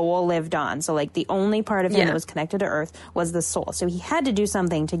his soul lived on. So like the only part of him that was connected to Earth was the soul. So he had to do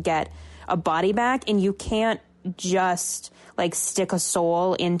something to get a body back, and you can't just like stick a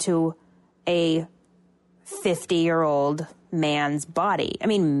soul into a 50-year-old man's body. I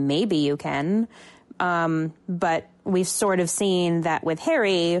mean, maybe you can, but we've sort of seen that with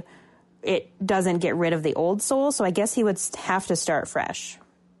Harry, it doesn't get rid of the old soul, so I guess he would have to start fresh.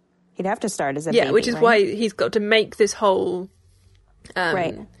 He'd have to start as a baby, which is right? why he's got to make this whole...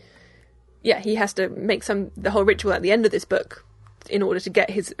 right. Yeah, he has to make the whole ritual at the end of this book in order to get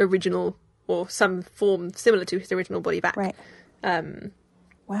his original, or some form similar to his original body back. Right.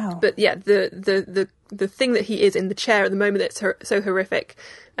 Wow. But yeah, the thing that he is in the chair at the moment that's so horrific,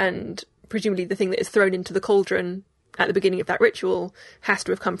 and presumably the thing that is thrown into the cauldron at the beginning of that ritual has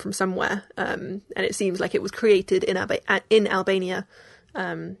to have come from somewhere. And it seems like it was created in Albania,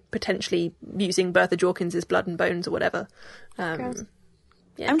 potentially using Bertha Jorkins's blood and bones or whatever. I'm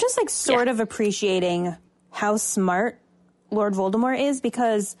just like sort of appreciating how smart Lord Voldemort is,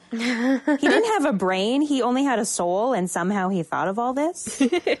 because he didn't have a brain, he only had a soul, and somehow he thought of all this.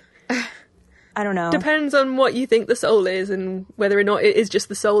 I don't know. Depends on what you think the soul is, and whether or not it is just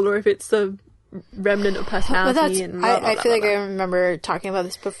the soul, or if it's a remnant of personality. I feel like I remember talking about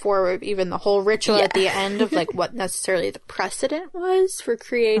this before, where even the whole ritual at the end of like what necessarily the precedent was for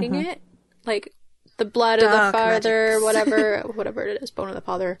creating it, like the blood of the father, whatever it is, bone of the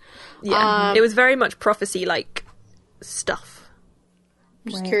father. Yeah, it was very much prophecy-like stuff.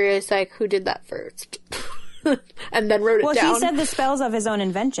 I'm just curious, like, who did that first? And then wrote it down. Well, he said the spells of his own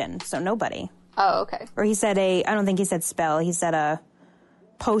invention, so nobody. Oh, okay. Or he said I don't think he said spell, he said a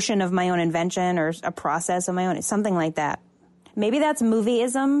potion of my own invention, or a process of my own, something like that. Maybe that's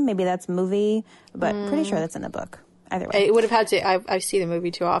movieism, but pretty sure that's in the book. Either way. It would have had to, I see the movie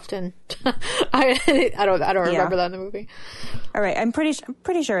too often. I don't remember that in the movie. All right, I'm pretty sure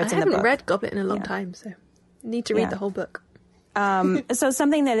it's in the book. I haven't read Goblet in a long time, so need to read the whole book. So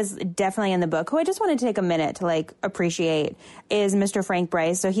something that is definitely in the book, who I just want to take a minute to like appreciate, is Mr. Frank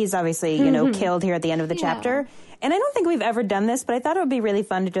Bryce. So he's obviously, killed here at the end of the chapter. And I don't think we've ever done this, but I thought it would be really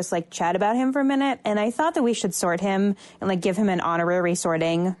fun to just like chat about him for a minute. And I thought that we should sort him and like give him an honorary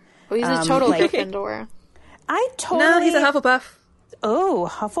sorting. Well, he's a total Gryffindor. No, he's a Hufflepuff. Oh,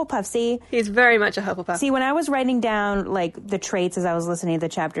 Hufflepuff. See? He's very much a Hufflepuff. See, when I was writing down like the traits as I was listening to the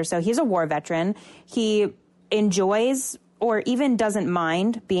chapter, so he's a war veteran. He enjoys or even doesn't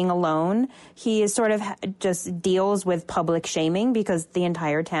mind being alone. He is sort of just deals with public shaming because the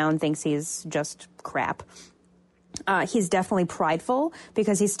entire town thinks he's just crap. He's definitely prideful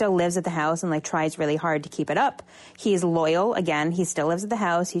because he still lives at the house and like tries really hard to keep it up. He's loyal. Again, he still lives at the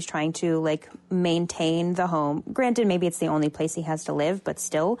house. He's trying to like maintain the home. Granted, maybe it's the only place he has to live, but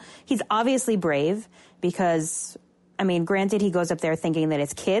still, he's obviously brave because, I mean, granted, he goes up there thinking that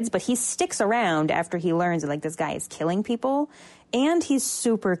it's kids, but he sticks around after he learns that like this guy is killing people. And he's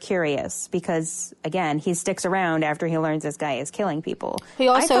super curious because, again, he sticks around after he learns this guy is killing people.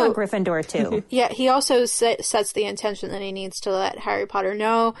 I thought Gryffindor, too. Yeah, he also sets the intention that he needs to let Harry Potter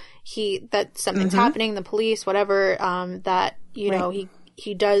know that something's happening, the police, whatever, that,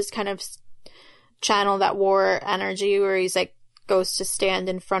 he does kind of channel that war energy where he's, like, goes to stand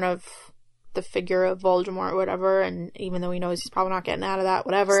in front of the figure of Voldemort or whatever, and even though he knows he's probably not getting out of that,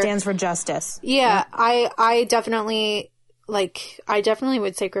 whatever. Stands for justice. Yeah, I definitely... I definitely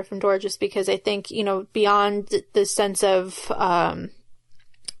would say Gryffindor just because I think, beyond the sense of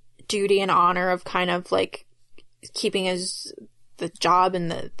duty and honor of kind of like keeping the job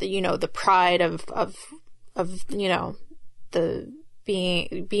and the pride of the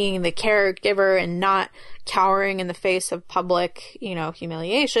being the caregiver and not cowering in the face of public,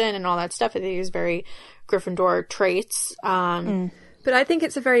 humiliation and all that stuff. I think is very Gryffindor traits. But I think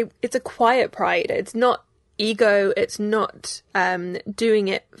it's a quiet pride. It's not ego, it's not doing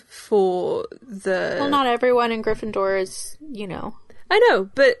it for the... Well, not everyone in Gryffindor is, I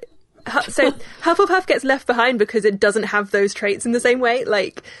know, but So Hufflepuff gets left behind because it doesn't have those traits in the same way.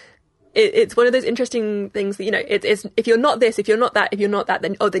 Like, it's one of those interesting things that, you know, it's if you're not this, if you're not that, if you're not that,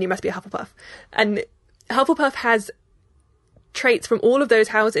 then you must be a Hufflepuff. And Hufflepuff has traits from all of those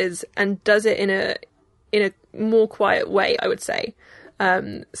houses and does it in a more quiet way, I would say.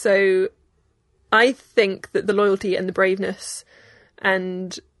 So I think that the loyalty and the braveness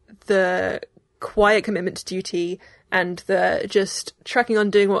and the quiet commitment to duty and the just trucking on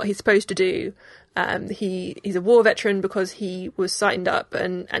doing what he's supposed to do. He's a war veteran because he was signed up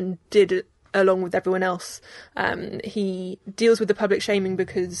and did it along with everyone else. He deals with the public shaming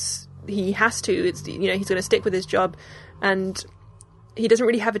because he has to. It's, you know, he's going to stick with his job, and he doesn't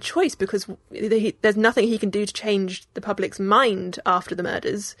really have a choice because there's nothing he can do to change the public's mind after the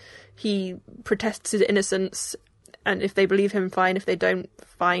murders. He protests his innocence, and if they believe him, fine. If they don't,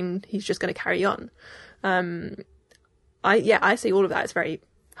 fine. He's just going to carry on. I see all of that as very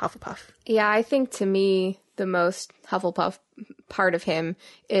Hufflepuff. Yeah, I think to me, the most Hufflepuff part of him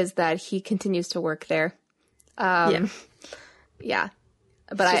is that he continues to work there. Yeah.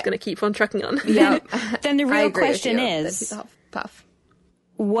 But He's just going to keep on trucking on. Yeah. Then the real question is, he's a Hufflepuff.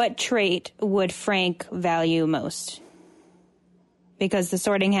 what trait would Frank value most? Because the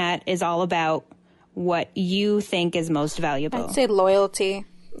Sorting Hat is all about what you think is most valuable. I'd say loyalty.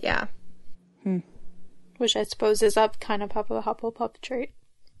 Yeah. Which I suppose is kind of a Hufflepuff trait.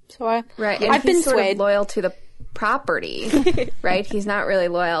 So and I've been sort swayed. of loyal to the property, right? He's not really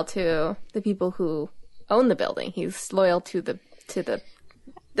loyal to the people who own the building. He's loyal to the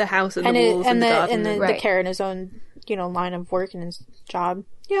house and the walls and the garden. And the care in his own, line of work and his job.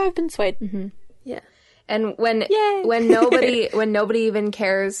 Yeah, I've been swayed. Mm-hmm. Yeah. And when nobody even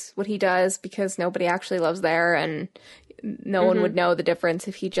cares what he does because nobody actually lives there and no one would know the difference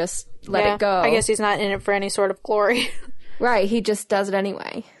if he just let it go. I guess he's not in it for any sort of glory. Right, he just does it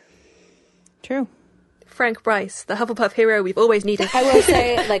anyway. True. Frank Bryce, the Hufflepuff hero we've always needed. I will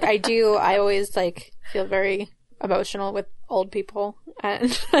say, I always, feel very emotional with old people.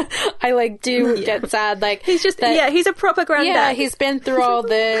 And I, do get sad. He's just, he's a proper granddad. Yeah, he's been through all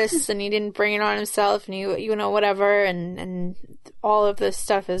this, and he didn't bring it on himself, and whatever, and all of this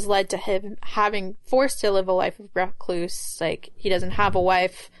stuff has led to him having forced to live a life of recluse. He doesn't have a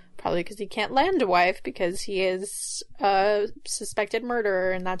wife, probably because he can't land a wife, because he is a suspected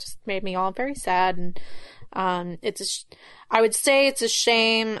murderer, and that just made me all very sad. And I would say it's a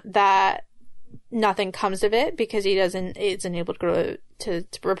shame that nothing comes of it, because he isn't able to go to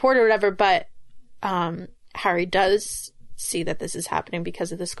report or whatever, but Harry does see that this is happening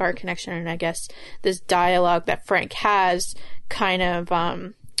because of the Scar connection, and I guess this dialogue that Frank has kind of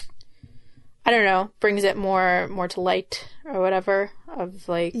I don't know, brings it more to light or whatever of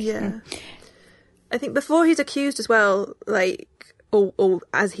yeah. I think before he's accused as well, or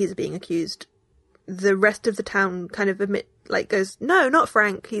as he's being accused, the rest of the town kind of goes, no, not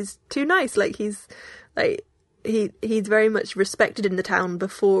Frank, he's too nice. He's very much respected in the town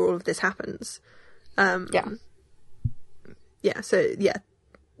before all of this happens. Tom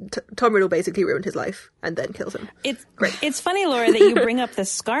Riddle basically ruined his life and then kills him. It's funny, Laura, that you bring up the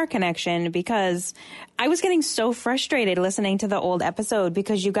Scar connection, because I was getting so frustrated listening to the old episode,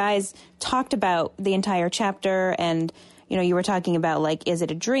 because you guys talked about the entire chapter, and you were talking about is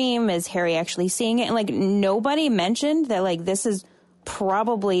it a dream? Is Harry actually seeing it? And nobody mentioned that this is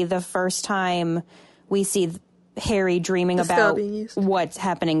probably the first time we see Harry dreaming about what's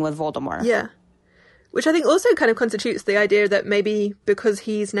happening with Voldemort. Yeah. Which I think also kind of constitutes the idea that maybe because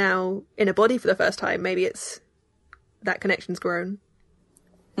he's now in a body for the first time, maybe it's that connection's grown.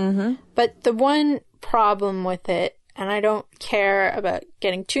 Mm-hmm. But the one problem with it, and I don't care about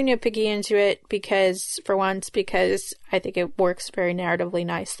getting too nitpicky into it, because I think it works very narratively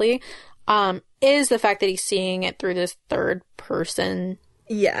nicely, is the fact that he's seeing it through this third person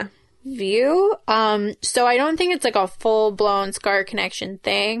view. So I don't think it's a full-blown Scar connection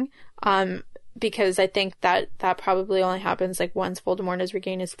thing. Because I think that probably only happens once Voldemort has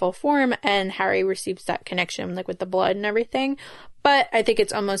regained his full form and Harry receives that connection with the blood and everything. But I think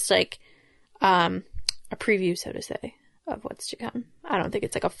it's almost a preview, so to say, of what's to come. I don't think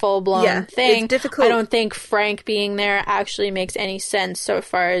it's a full-blown thing. It's difficult. I don't think Frank being there actually makes any sense so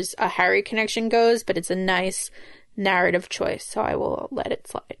far as a Harry connection goes, but it's a nice narrative choice, so I will let it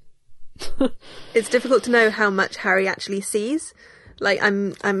slide. It's difficult to know how much Harry actually sees.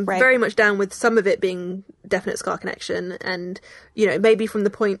 I'm very much down with some of it being definite Scar connection, and maybe from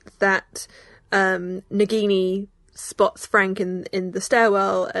the point that Nagini spots Frank in the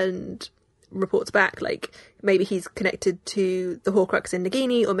stairwell and reports back, maybe he's connected to the Horcrux in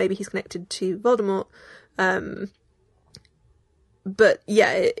Nagini, or maybe he's connected to Voldemort. But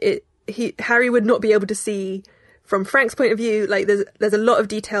yeah, Harry would not be able to see from Frank's point of view. Like there's a lot of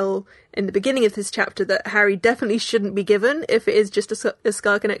detail in the beginning of this chapter that Harry definitely shouldn't be given if it is just a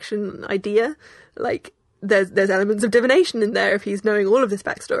Scar Connection idea. Like there's elements of divination in there if he's knowing all of this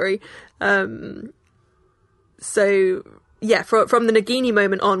backstory. So yeah, from the Nagini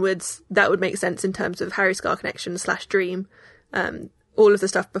moment onwards, that would make sense in terms of Harry Scar Connection / dream. All of the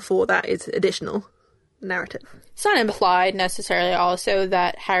stuff before that is additional narrative. It's not implied necessarily also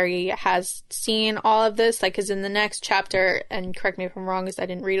that Harry has seen all of this, like, because in the next chapter, and correct me if I'm wrong because I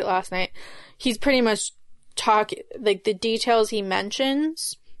didn't read it last night, he's pretty much like the details he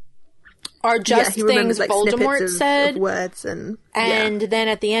mentions are just things like Voldemort said. Of words and then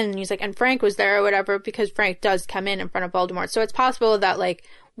at the end he's like, and Frank was there or whatever, because Frank does come in front of Voldemort. So it's possible that like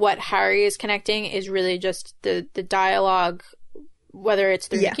what Harry is connecting is really just the dialogue, whether it's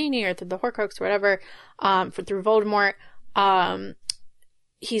through Nagini or through the Horcrux or whatever, through Voldemort.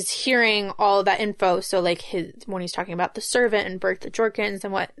 He's hearing all of that info. So like when he's talking about the servant and Bertha Jorkins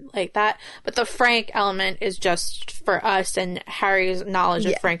and what like that. But the Frank element is just for us, and Harry's knowledge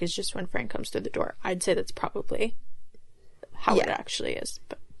of Frank is just when Frank comes through the door. I'd say that's probably how it actually is.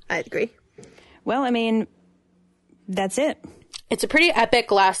 But I'd agree. Well, I mean, that's it. It's a pretty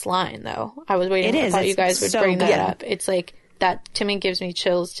epic last line, though. I was waiting. I thought you guys would bring that up. It's like that to me gives me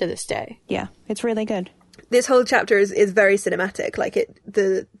chills to this day. Yeah, it's really good. This whole chapter is very cinematic. Like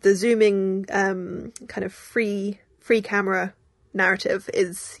the zooming kind of free camera narrative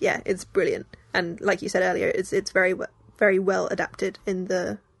is it's brilliant. And like you said earlier, it's very well adapted in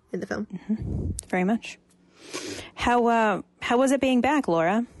the film. Mm-hmm. Very much. How was it being back,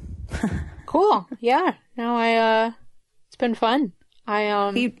 Laura? Cool. Yeah. No, it's been fun.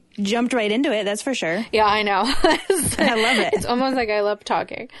 You jumped right into it, that's for sure. Yeah, I know. I love it. It's almost like I love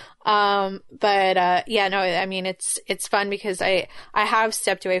talking. Yeah, no, I mean, it's fun because I have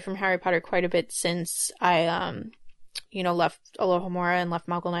stepped away from Harry Potter quite a bit since I, left Alohomora and left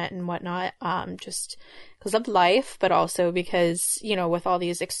MuggleNet and whatnot, just because of life, but also because, with all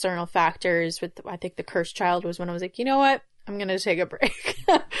these external factors, I think the Cursed Child was when I was like, you know what? I'm going to take a break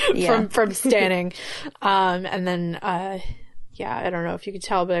from Stanning. And then, I don't know if you could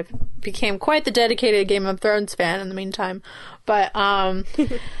tell, but I became quite the dedicated Game of Thrones fan in the meantime. But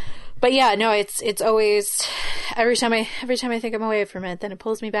yeah, no, it's always every time I think I'm away from it, then it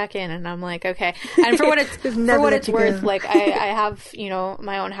pulls me back in, and I'm like, okay. And for what it's worth, like I have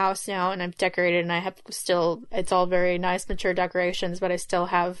my own house now, and I've decorated, and I have it's all very nice, mature decorations, but I still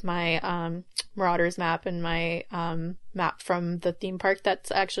have my Marauders map and my map from the theme park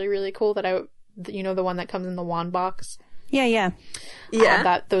that's actually really cool. That the one that comes in the wand box. Yeah.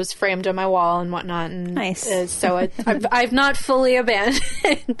 Those framed on my wall and whatnot. And nice. So I've not fully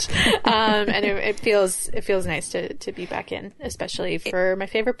abandoned, and it feels nice to be back in, especially for my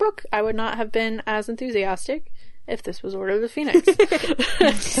favorite book. I would not have been as enthusiastic if this was Order of the Phoenix.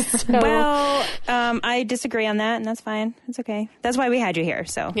 Well, I disagree on that, and that's fine. It's okay. That's why we had you here,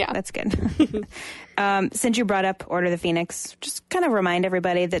 so that's good. Since you brought up Order of the Phoenix, just kind of remind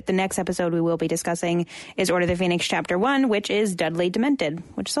everybody that the next episode we will be discussing is Order of the Phoenix Chapter 1, which is Dudley Demented,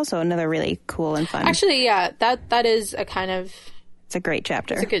 which is also another really cool and fun. Actually, yeah, that is a kind of... It's a great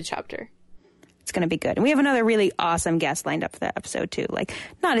chapter. It's a good chapter. It's going to be good. And we have another really awesome guest lined up for that episode, too. Like,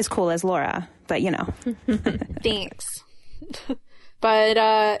 not as cool as Laura, but Thanks. But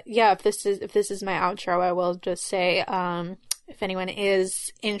if this is my outro, I will just say, if anyone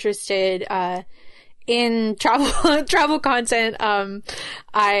is interested in travel content,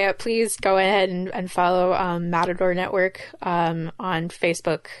 I please go ahead and follow Matador Network on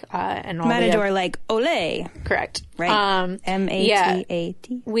Facebook and all Matador like Olay. Correct. Right.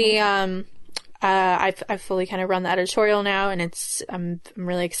 MATAT. We I fully kind of run the editorial now, and I'm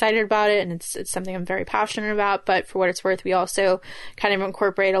really excited about it, and it's something I'm very passionate about. But for what it's worth, we also kind of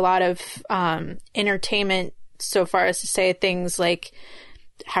incorporate a lot of entertainment, so far as to say things like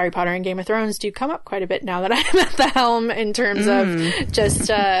Harry Potter and Game of Thrones do come up quite a bit now that I'm at the helm, in terms of just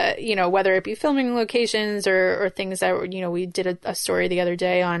whether it be filming locations or things that we did a story the other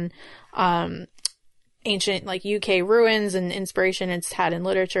day on ancient like UK ruins and inspiration it's had in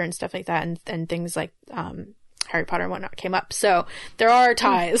literature and stuff like that, and things like Harry Potter and whatnot came up. So there are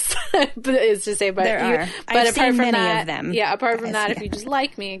ties, is to say, but there are. But I've apart seen from many that, of them. Yeah, apart from that, if you just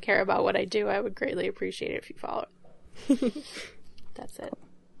like me and care about what I do, I would greatly appreciate it if you follow it. That's it.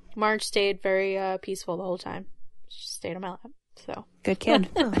 Marge stayed very peaceful the whole time. She stayed on my lap. So good kid.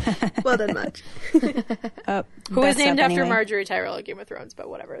 Well done, Marge. Who was named after Marjorie Tyrell in Game of Thrones, but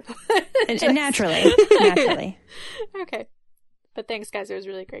whatever. Naturally. Okay. But thanks, guys. It was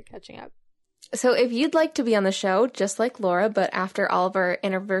really great catching up. So if you'd like to be on the show, just like Laura, but after all of our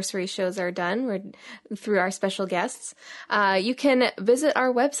anniversary shows are done, we're through our special guests, you can visit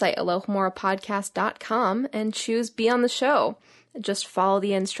our website, alohomorapodcast.com, and choose Be on the Show. Just follow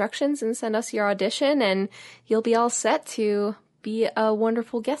the instructions and send us your audition, and you'll be all set to be a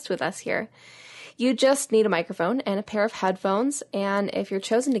wonderful guest with us here. You just need a microphone and a pair of headphones, and if you're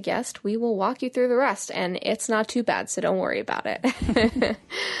chosen to guest, we will walk you through the rest, and it's not too bad, so don't worry about it.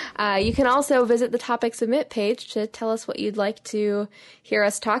 You can also visit the Topic Submit page to tell us what you'd like to hear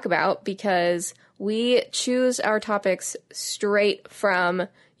us talk about, because we choose our topics straight from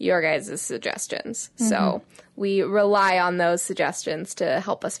your guys' suggestions. Mm-hmm. So we rely on those suggestions to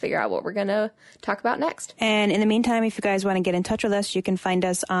help us figure out what we're going to talk about next. And in the meantime, if you guys want to get in touch with us, you can find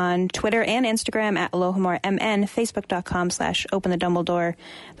us on Twitter and Instagram at AlohamoreMN, Facebook.com/OpenTheDumbledore,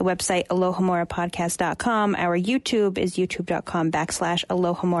 the website AlohamorePodcast.com. Our YouTube is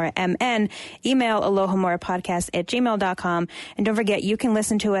YouTube.com/AlohamoreMN. Email AlohamorePodcast@gmail.com. And don't forget, you can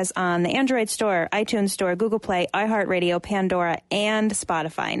listen to us on the Android Store, iTunes Store, Google Play, iHeartRadio, Pandora, and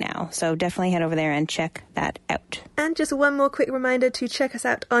Spotify now. So definitely head over there and check that out. And just one more quick reminder to check us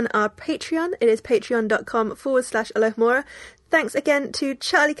out on our Patreon. It is patreon.com/Alohomora. Thanks again to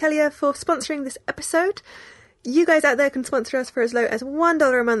Charlie Kellier for sponsoring this episode. You guys out there can sponsor us for as low as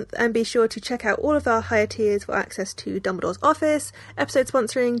 $1 a month, and be sure to check out all of our higher tiers for access to Dumbledore's office, episode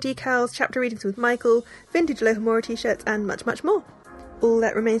sponsoring, decals, chapter readings with Michael, vintage Alohomora t-shirts, and much, much more. All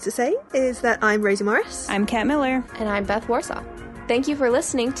that remains to say is that I'm Rosie Morris. I'm Kat Miller. And I'm Beth Warsaw. Thank you for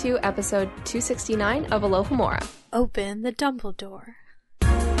listening to episode 269 of Alohomora. Open the Dumbledore.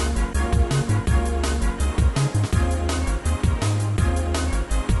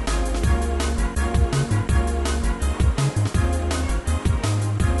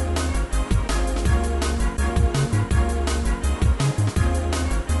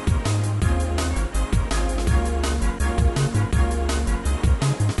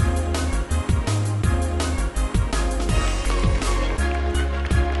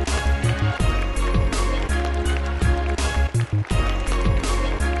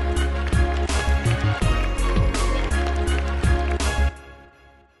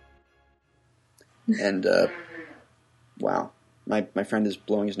 And, wow, my friend is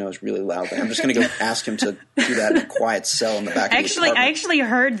blowing his nose really loudly. I'm just going to go ask him to do that in a quiet cell in the back of the apartment. I actually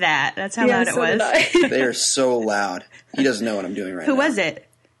heard that. That's how loud it was. They are so loud. He doesn't know what I'm doing right now. Who was it?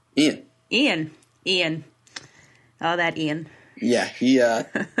 Ian. Oh, that Ian. Yeah, he, I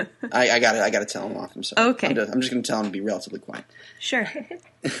got to tell him off himself. Okay. I'm just going to tell him to be relatively quiet. Sure.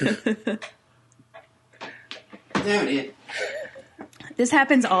 Damn it, Ian. This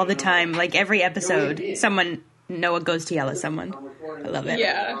happens all the time. Like every episode, Noah goes to yell at someone. I love it.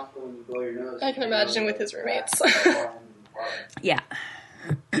 Yeah. I can imagine with his roommates. Yeah.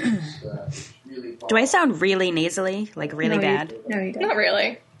 Do I sound really nasally? Like really bad? No, you don't. Not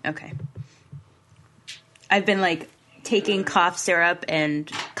really. Okay. I've been like taking cough syrup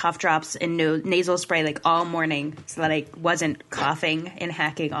and cough drops and nasal spray like all morning so that I wasn't coughing and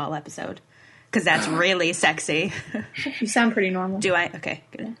hacking all episode. Because that's really sexy. You sound pretty normal. Do I? Okay,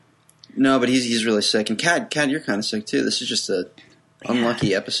 good. No, but he's really sick. And Kat, you're kind of sick too. This is just a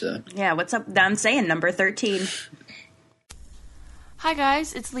unlucky episode. Yeah, what's up? I'm saying number 13. Hi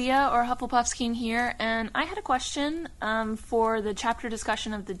guys, it's Leah or Hufflepuffskin here, and I had a question for the chapter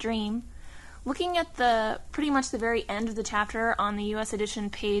discussion of The Dream. Looking at pretty much the very end of the chapter on the US edition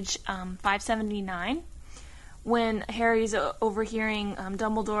page 579, when Harry's overhearing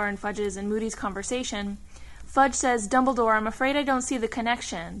Dumbledore and Fudge's and Moody's conversation, Fudge says, "Dumbledore, I'm afraid I don't see the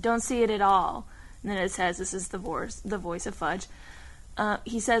connection. Don't see it at all." And then it says, this is the voice of Fudge.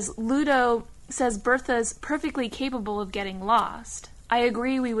 He says, "Ludo says Bertha's perfectly capable of getting lost. I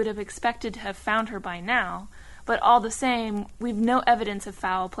agree we would have expected to have found her by now, but all the same, we've no evidence of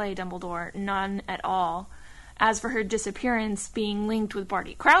foul play, Dumbledore, none at all. As for her disappearance being linked with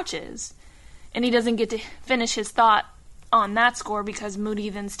Barty Crouch's," and he doesn't get to finish his thought on that score because Moody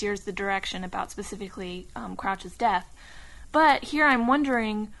then steers the direction about specifically Crouch's death. But here I'm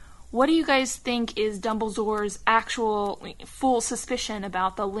wondering, what do you guys think is Dumbledore's actual full suspicion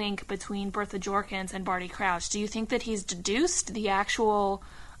about the link between Bertha Jorkins and Barty Crouch? Do you think that he's deduced the actual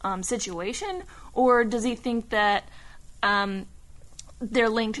situation, or does he think that they're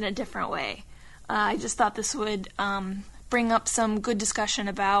linked in a different way? I just thought this would bring up some good discussion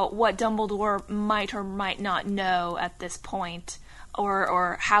about what Dumbledore might or might not know at this point,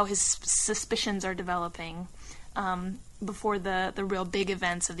 or how his suspicions are developing before the real big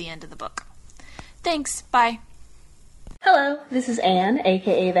events of the end of the book. Thanks. Bye. Hello, this is Anne,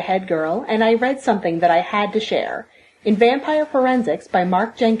 aka the Head Girl, and I read something that I had to share. In Vampire Forensics by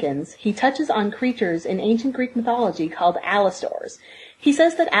Mark Jenkins, he touches on creatures in ancient Greek mythology called Alastors. He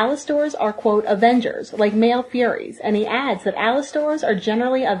says that Alastors are, quote, avengers, like male furies, and he adds that Alastors are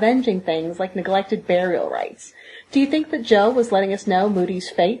generally avenging things like neglected burial rites. Do you think that Joe was letting us know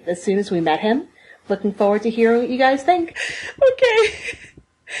Moody's fate as soon as we met him? Looking forward to hearing what you guys think. Okay.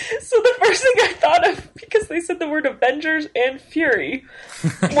 So the first thing I thought of, because they said the word Avengers and Fury,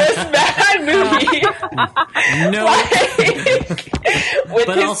 was Mad Movie. No. With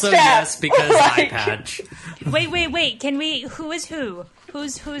but his also staff. yes, because eye patch. Wait. Can we? Who is who?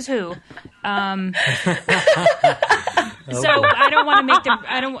 Who's who? So I don't want to make the.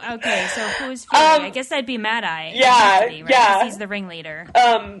 I don't. Okay. So who's Fury? I guess that'd be Mad Eye. Yeah. Be, right? Yeah. He's the ringleader.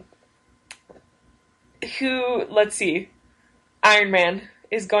 Who? Let's see. Iron Man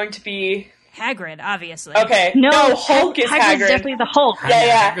is going to be Hagrid, obviously. Okay. No, Hulk is Hagrid. Hagrid's definitely the Hulk.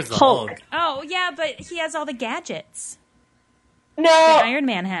 Yeah. Hagrid's the Hulk. Oh yeah, but he has all the gadgets. No, that Iron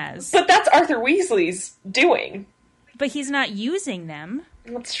Man has. But that's Arthur Weasley's doing. But he's not using them.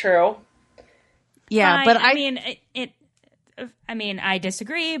 That's true. Yeah, fine. but I mean, I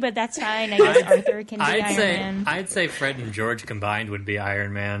disagree, but that's fine. I guess Arthur can be Iron Man. I'd say Fred and George combined would be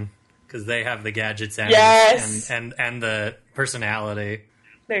Iron Man because they have the gadgets and and the personality.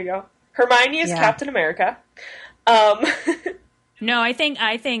 There you go. Hermione is Captain America. No, I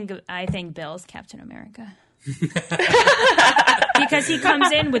think Bill's Captain America. Because he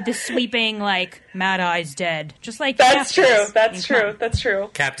comes in with the sweeping, like, Mad Eye's dead. Just like That's Cap true. does. That's true. That's true.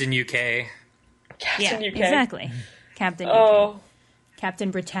 Captain UK. Captain UK. Exactly. Captain UK. Oh.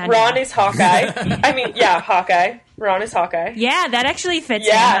 Captain Britannia. Ron is Hawkeye. I mean, Hawkeye. Ron is Hawkeye. Yeah, that actually fits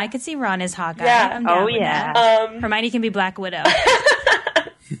him. I could see Ron as Hawkeye. Yeah. I'm down with that. Hermione can be Black Widow.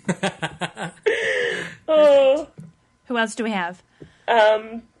 Oh. Who else do we have?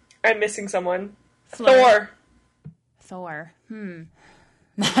 I'm missing someone. Thor.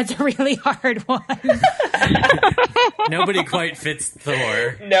 That's a really hard one. Nobody quite fits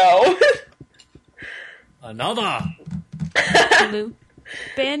Thor. No. Another.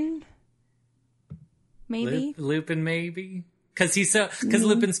 Lupin. Maybe. Lupin, maybe. Because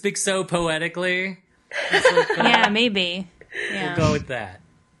Lupin speaks so poetically. Yeah, maybe. Yeah. We'll go with that.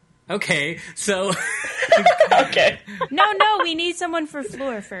 Okay, so. Okay. No, we need someone for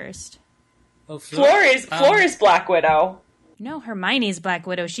Fleur first. Oh, Fleur is Black Widow. No, Hermione's Black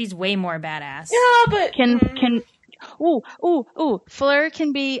Widow. She's way more badass. Yeah, but Fleur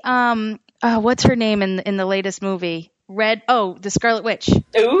can be what's her name in the latest movie? The Scarlet Witch. Ooh.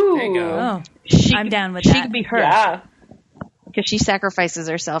 There you go. Oh, I'm down with that. She could be her. Yeah. Because she sacrifices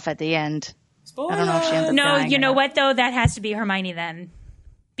herself at the end. Spoiler. I don't know if she ends up dying. You know what though? That has to be Hermione then.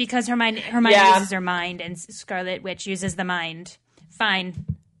 Because Hermione uses her mind and Scarlet Witch uses the mind. Fine.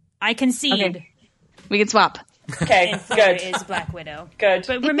 I concede. Okay. We can swap. Okay, and Fleur good. is Black Widow. Good.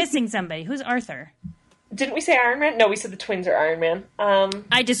 But we're missing somebody. Who's Arthur? Didn't we say Iron Man? No, we said the twins are Iron Man.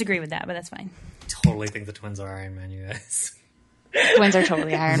 I disagree with that, but that's fine. Totally think the twins are Iron Man, you guys. Twins are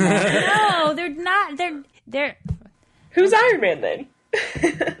totally Iron Man. No, they're not. They're. Who's Iron Man then?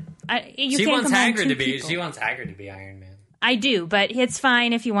 She wants Hagrid to be Iron Man. I do, but it's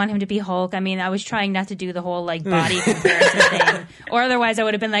fine if you want him to be Hulk. I mean, I was trying not to do the whole like body comparison thing, or otherwise I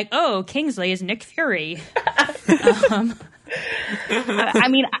would have been like, "Oh, Kingsley is Nick Fury." I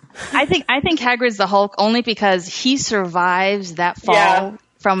mean, I think Hagrid's the Hulk only because he survives that fall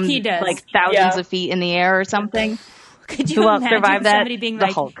from like thousands of feet in the air or something. Could you imagine survive that? Somebody being the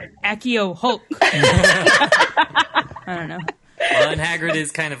like, Hulk. Accio Hulk. I don't know. Well, and Hagrid is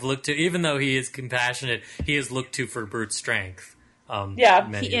kind of looked to, even though he is compassionate, he is looked to for brute strength. He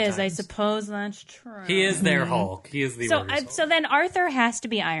is. I suppose that's true. He is their Hulk. He is the Hulk. So then Arthur has to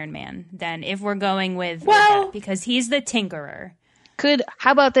be Iron Man. Then, if we're going with because he's the Tinkerer.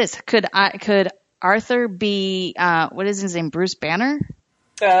 How about this? Could Arthur be what is his name? Bruce Banner?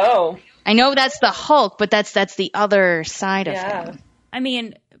 Oh, I know that's the Hulk, but that's the other side of him. I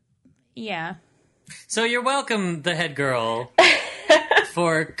mean, yeah. So you're welcome, the head girl,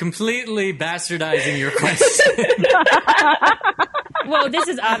 for completely bastardizing your question. Well, this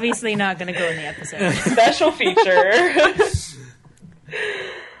is obviously not going to go in the episode. Special feature.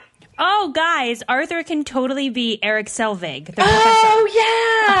 Oh, guys, Arthur can totally be Eric Selvig. The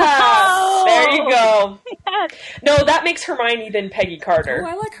yeah! There you go. Yes. No, that makes Hermione then Peggy Carter. Oh,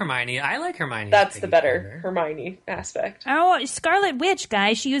 I like Hermione. That's the better Hermione aspect. Oh, Scarlet Witch,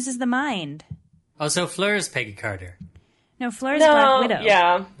 guys. She uses the mind. Oh, so Fleur's Peggy Carter. No, Fleur's Black Widow.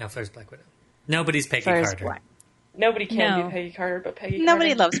 Yeah. No, Fleur's Black Widow. Nobody's Peggy Carter. Black. Nobody can be Peggy Carter but Peggy Carter.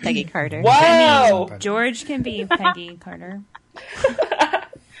 Nobody loves Peggy Carter. Whoa! I mean, George can be Peggy Carter.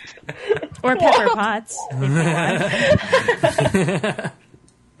 Or Pepper Potts.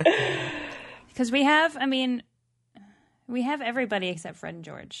 Because we have everybody except Fred and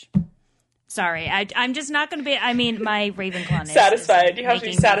George. Sorry, I'm just not going to be. I mean, my Ravenclaw is satisfied. You have to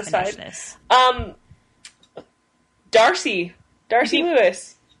be satisfied. Darcy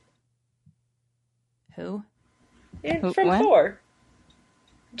Lewis. Who? From Thor.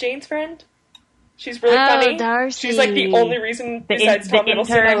 Jane's friend. She's really funny. Darcy. She's like the only reason besides Tom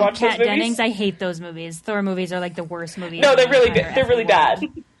Hiddleston I watch those movies. Jennings, I hate those movies. Thor movies are like the worst movies. No, they're really bad.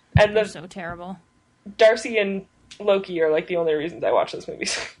 And they're so terrible. Darcy and Loki are like the only reasons I watch those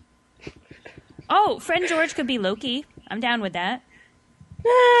movies. Oh, Fred and George could be Loki. I'm down with that.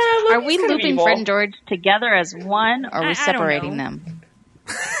 Are we looping Fred and George together as one, or are we separating them?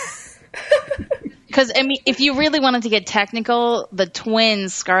 Because, I mean, if you really wanted to get technical, the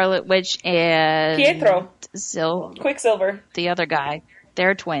twins, Scarlet Witch and... Pietro. Quicksilver. The other guy.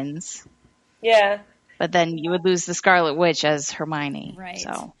 They're twins. Yeah. But then you would lose the Scarlet Witch as Hermione. Right.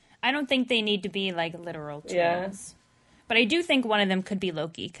 So. I don't think they need to be, like, literal twins. Yeah. But I do think one of them could be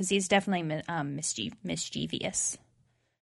Loki, because he's definitely mischievous.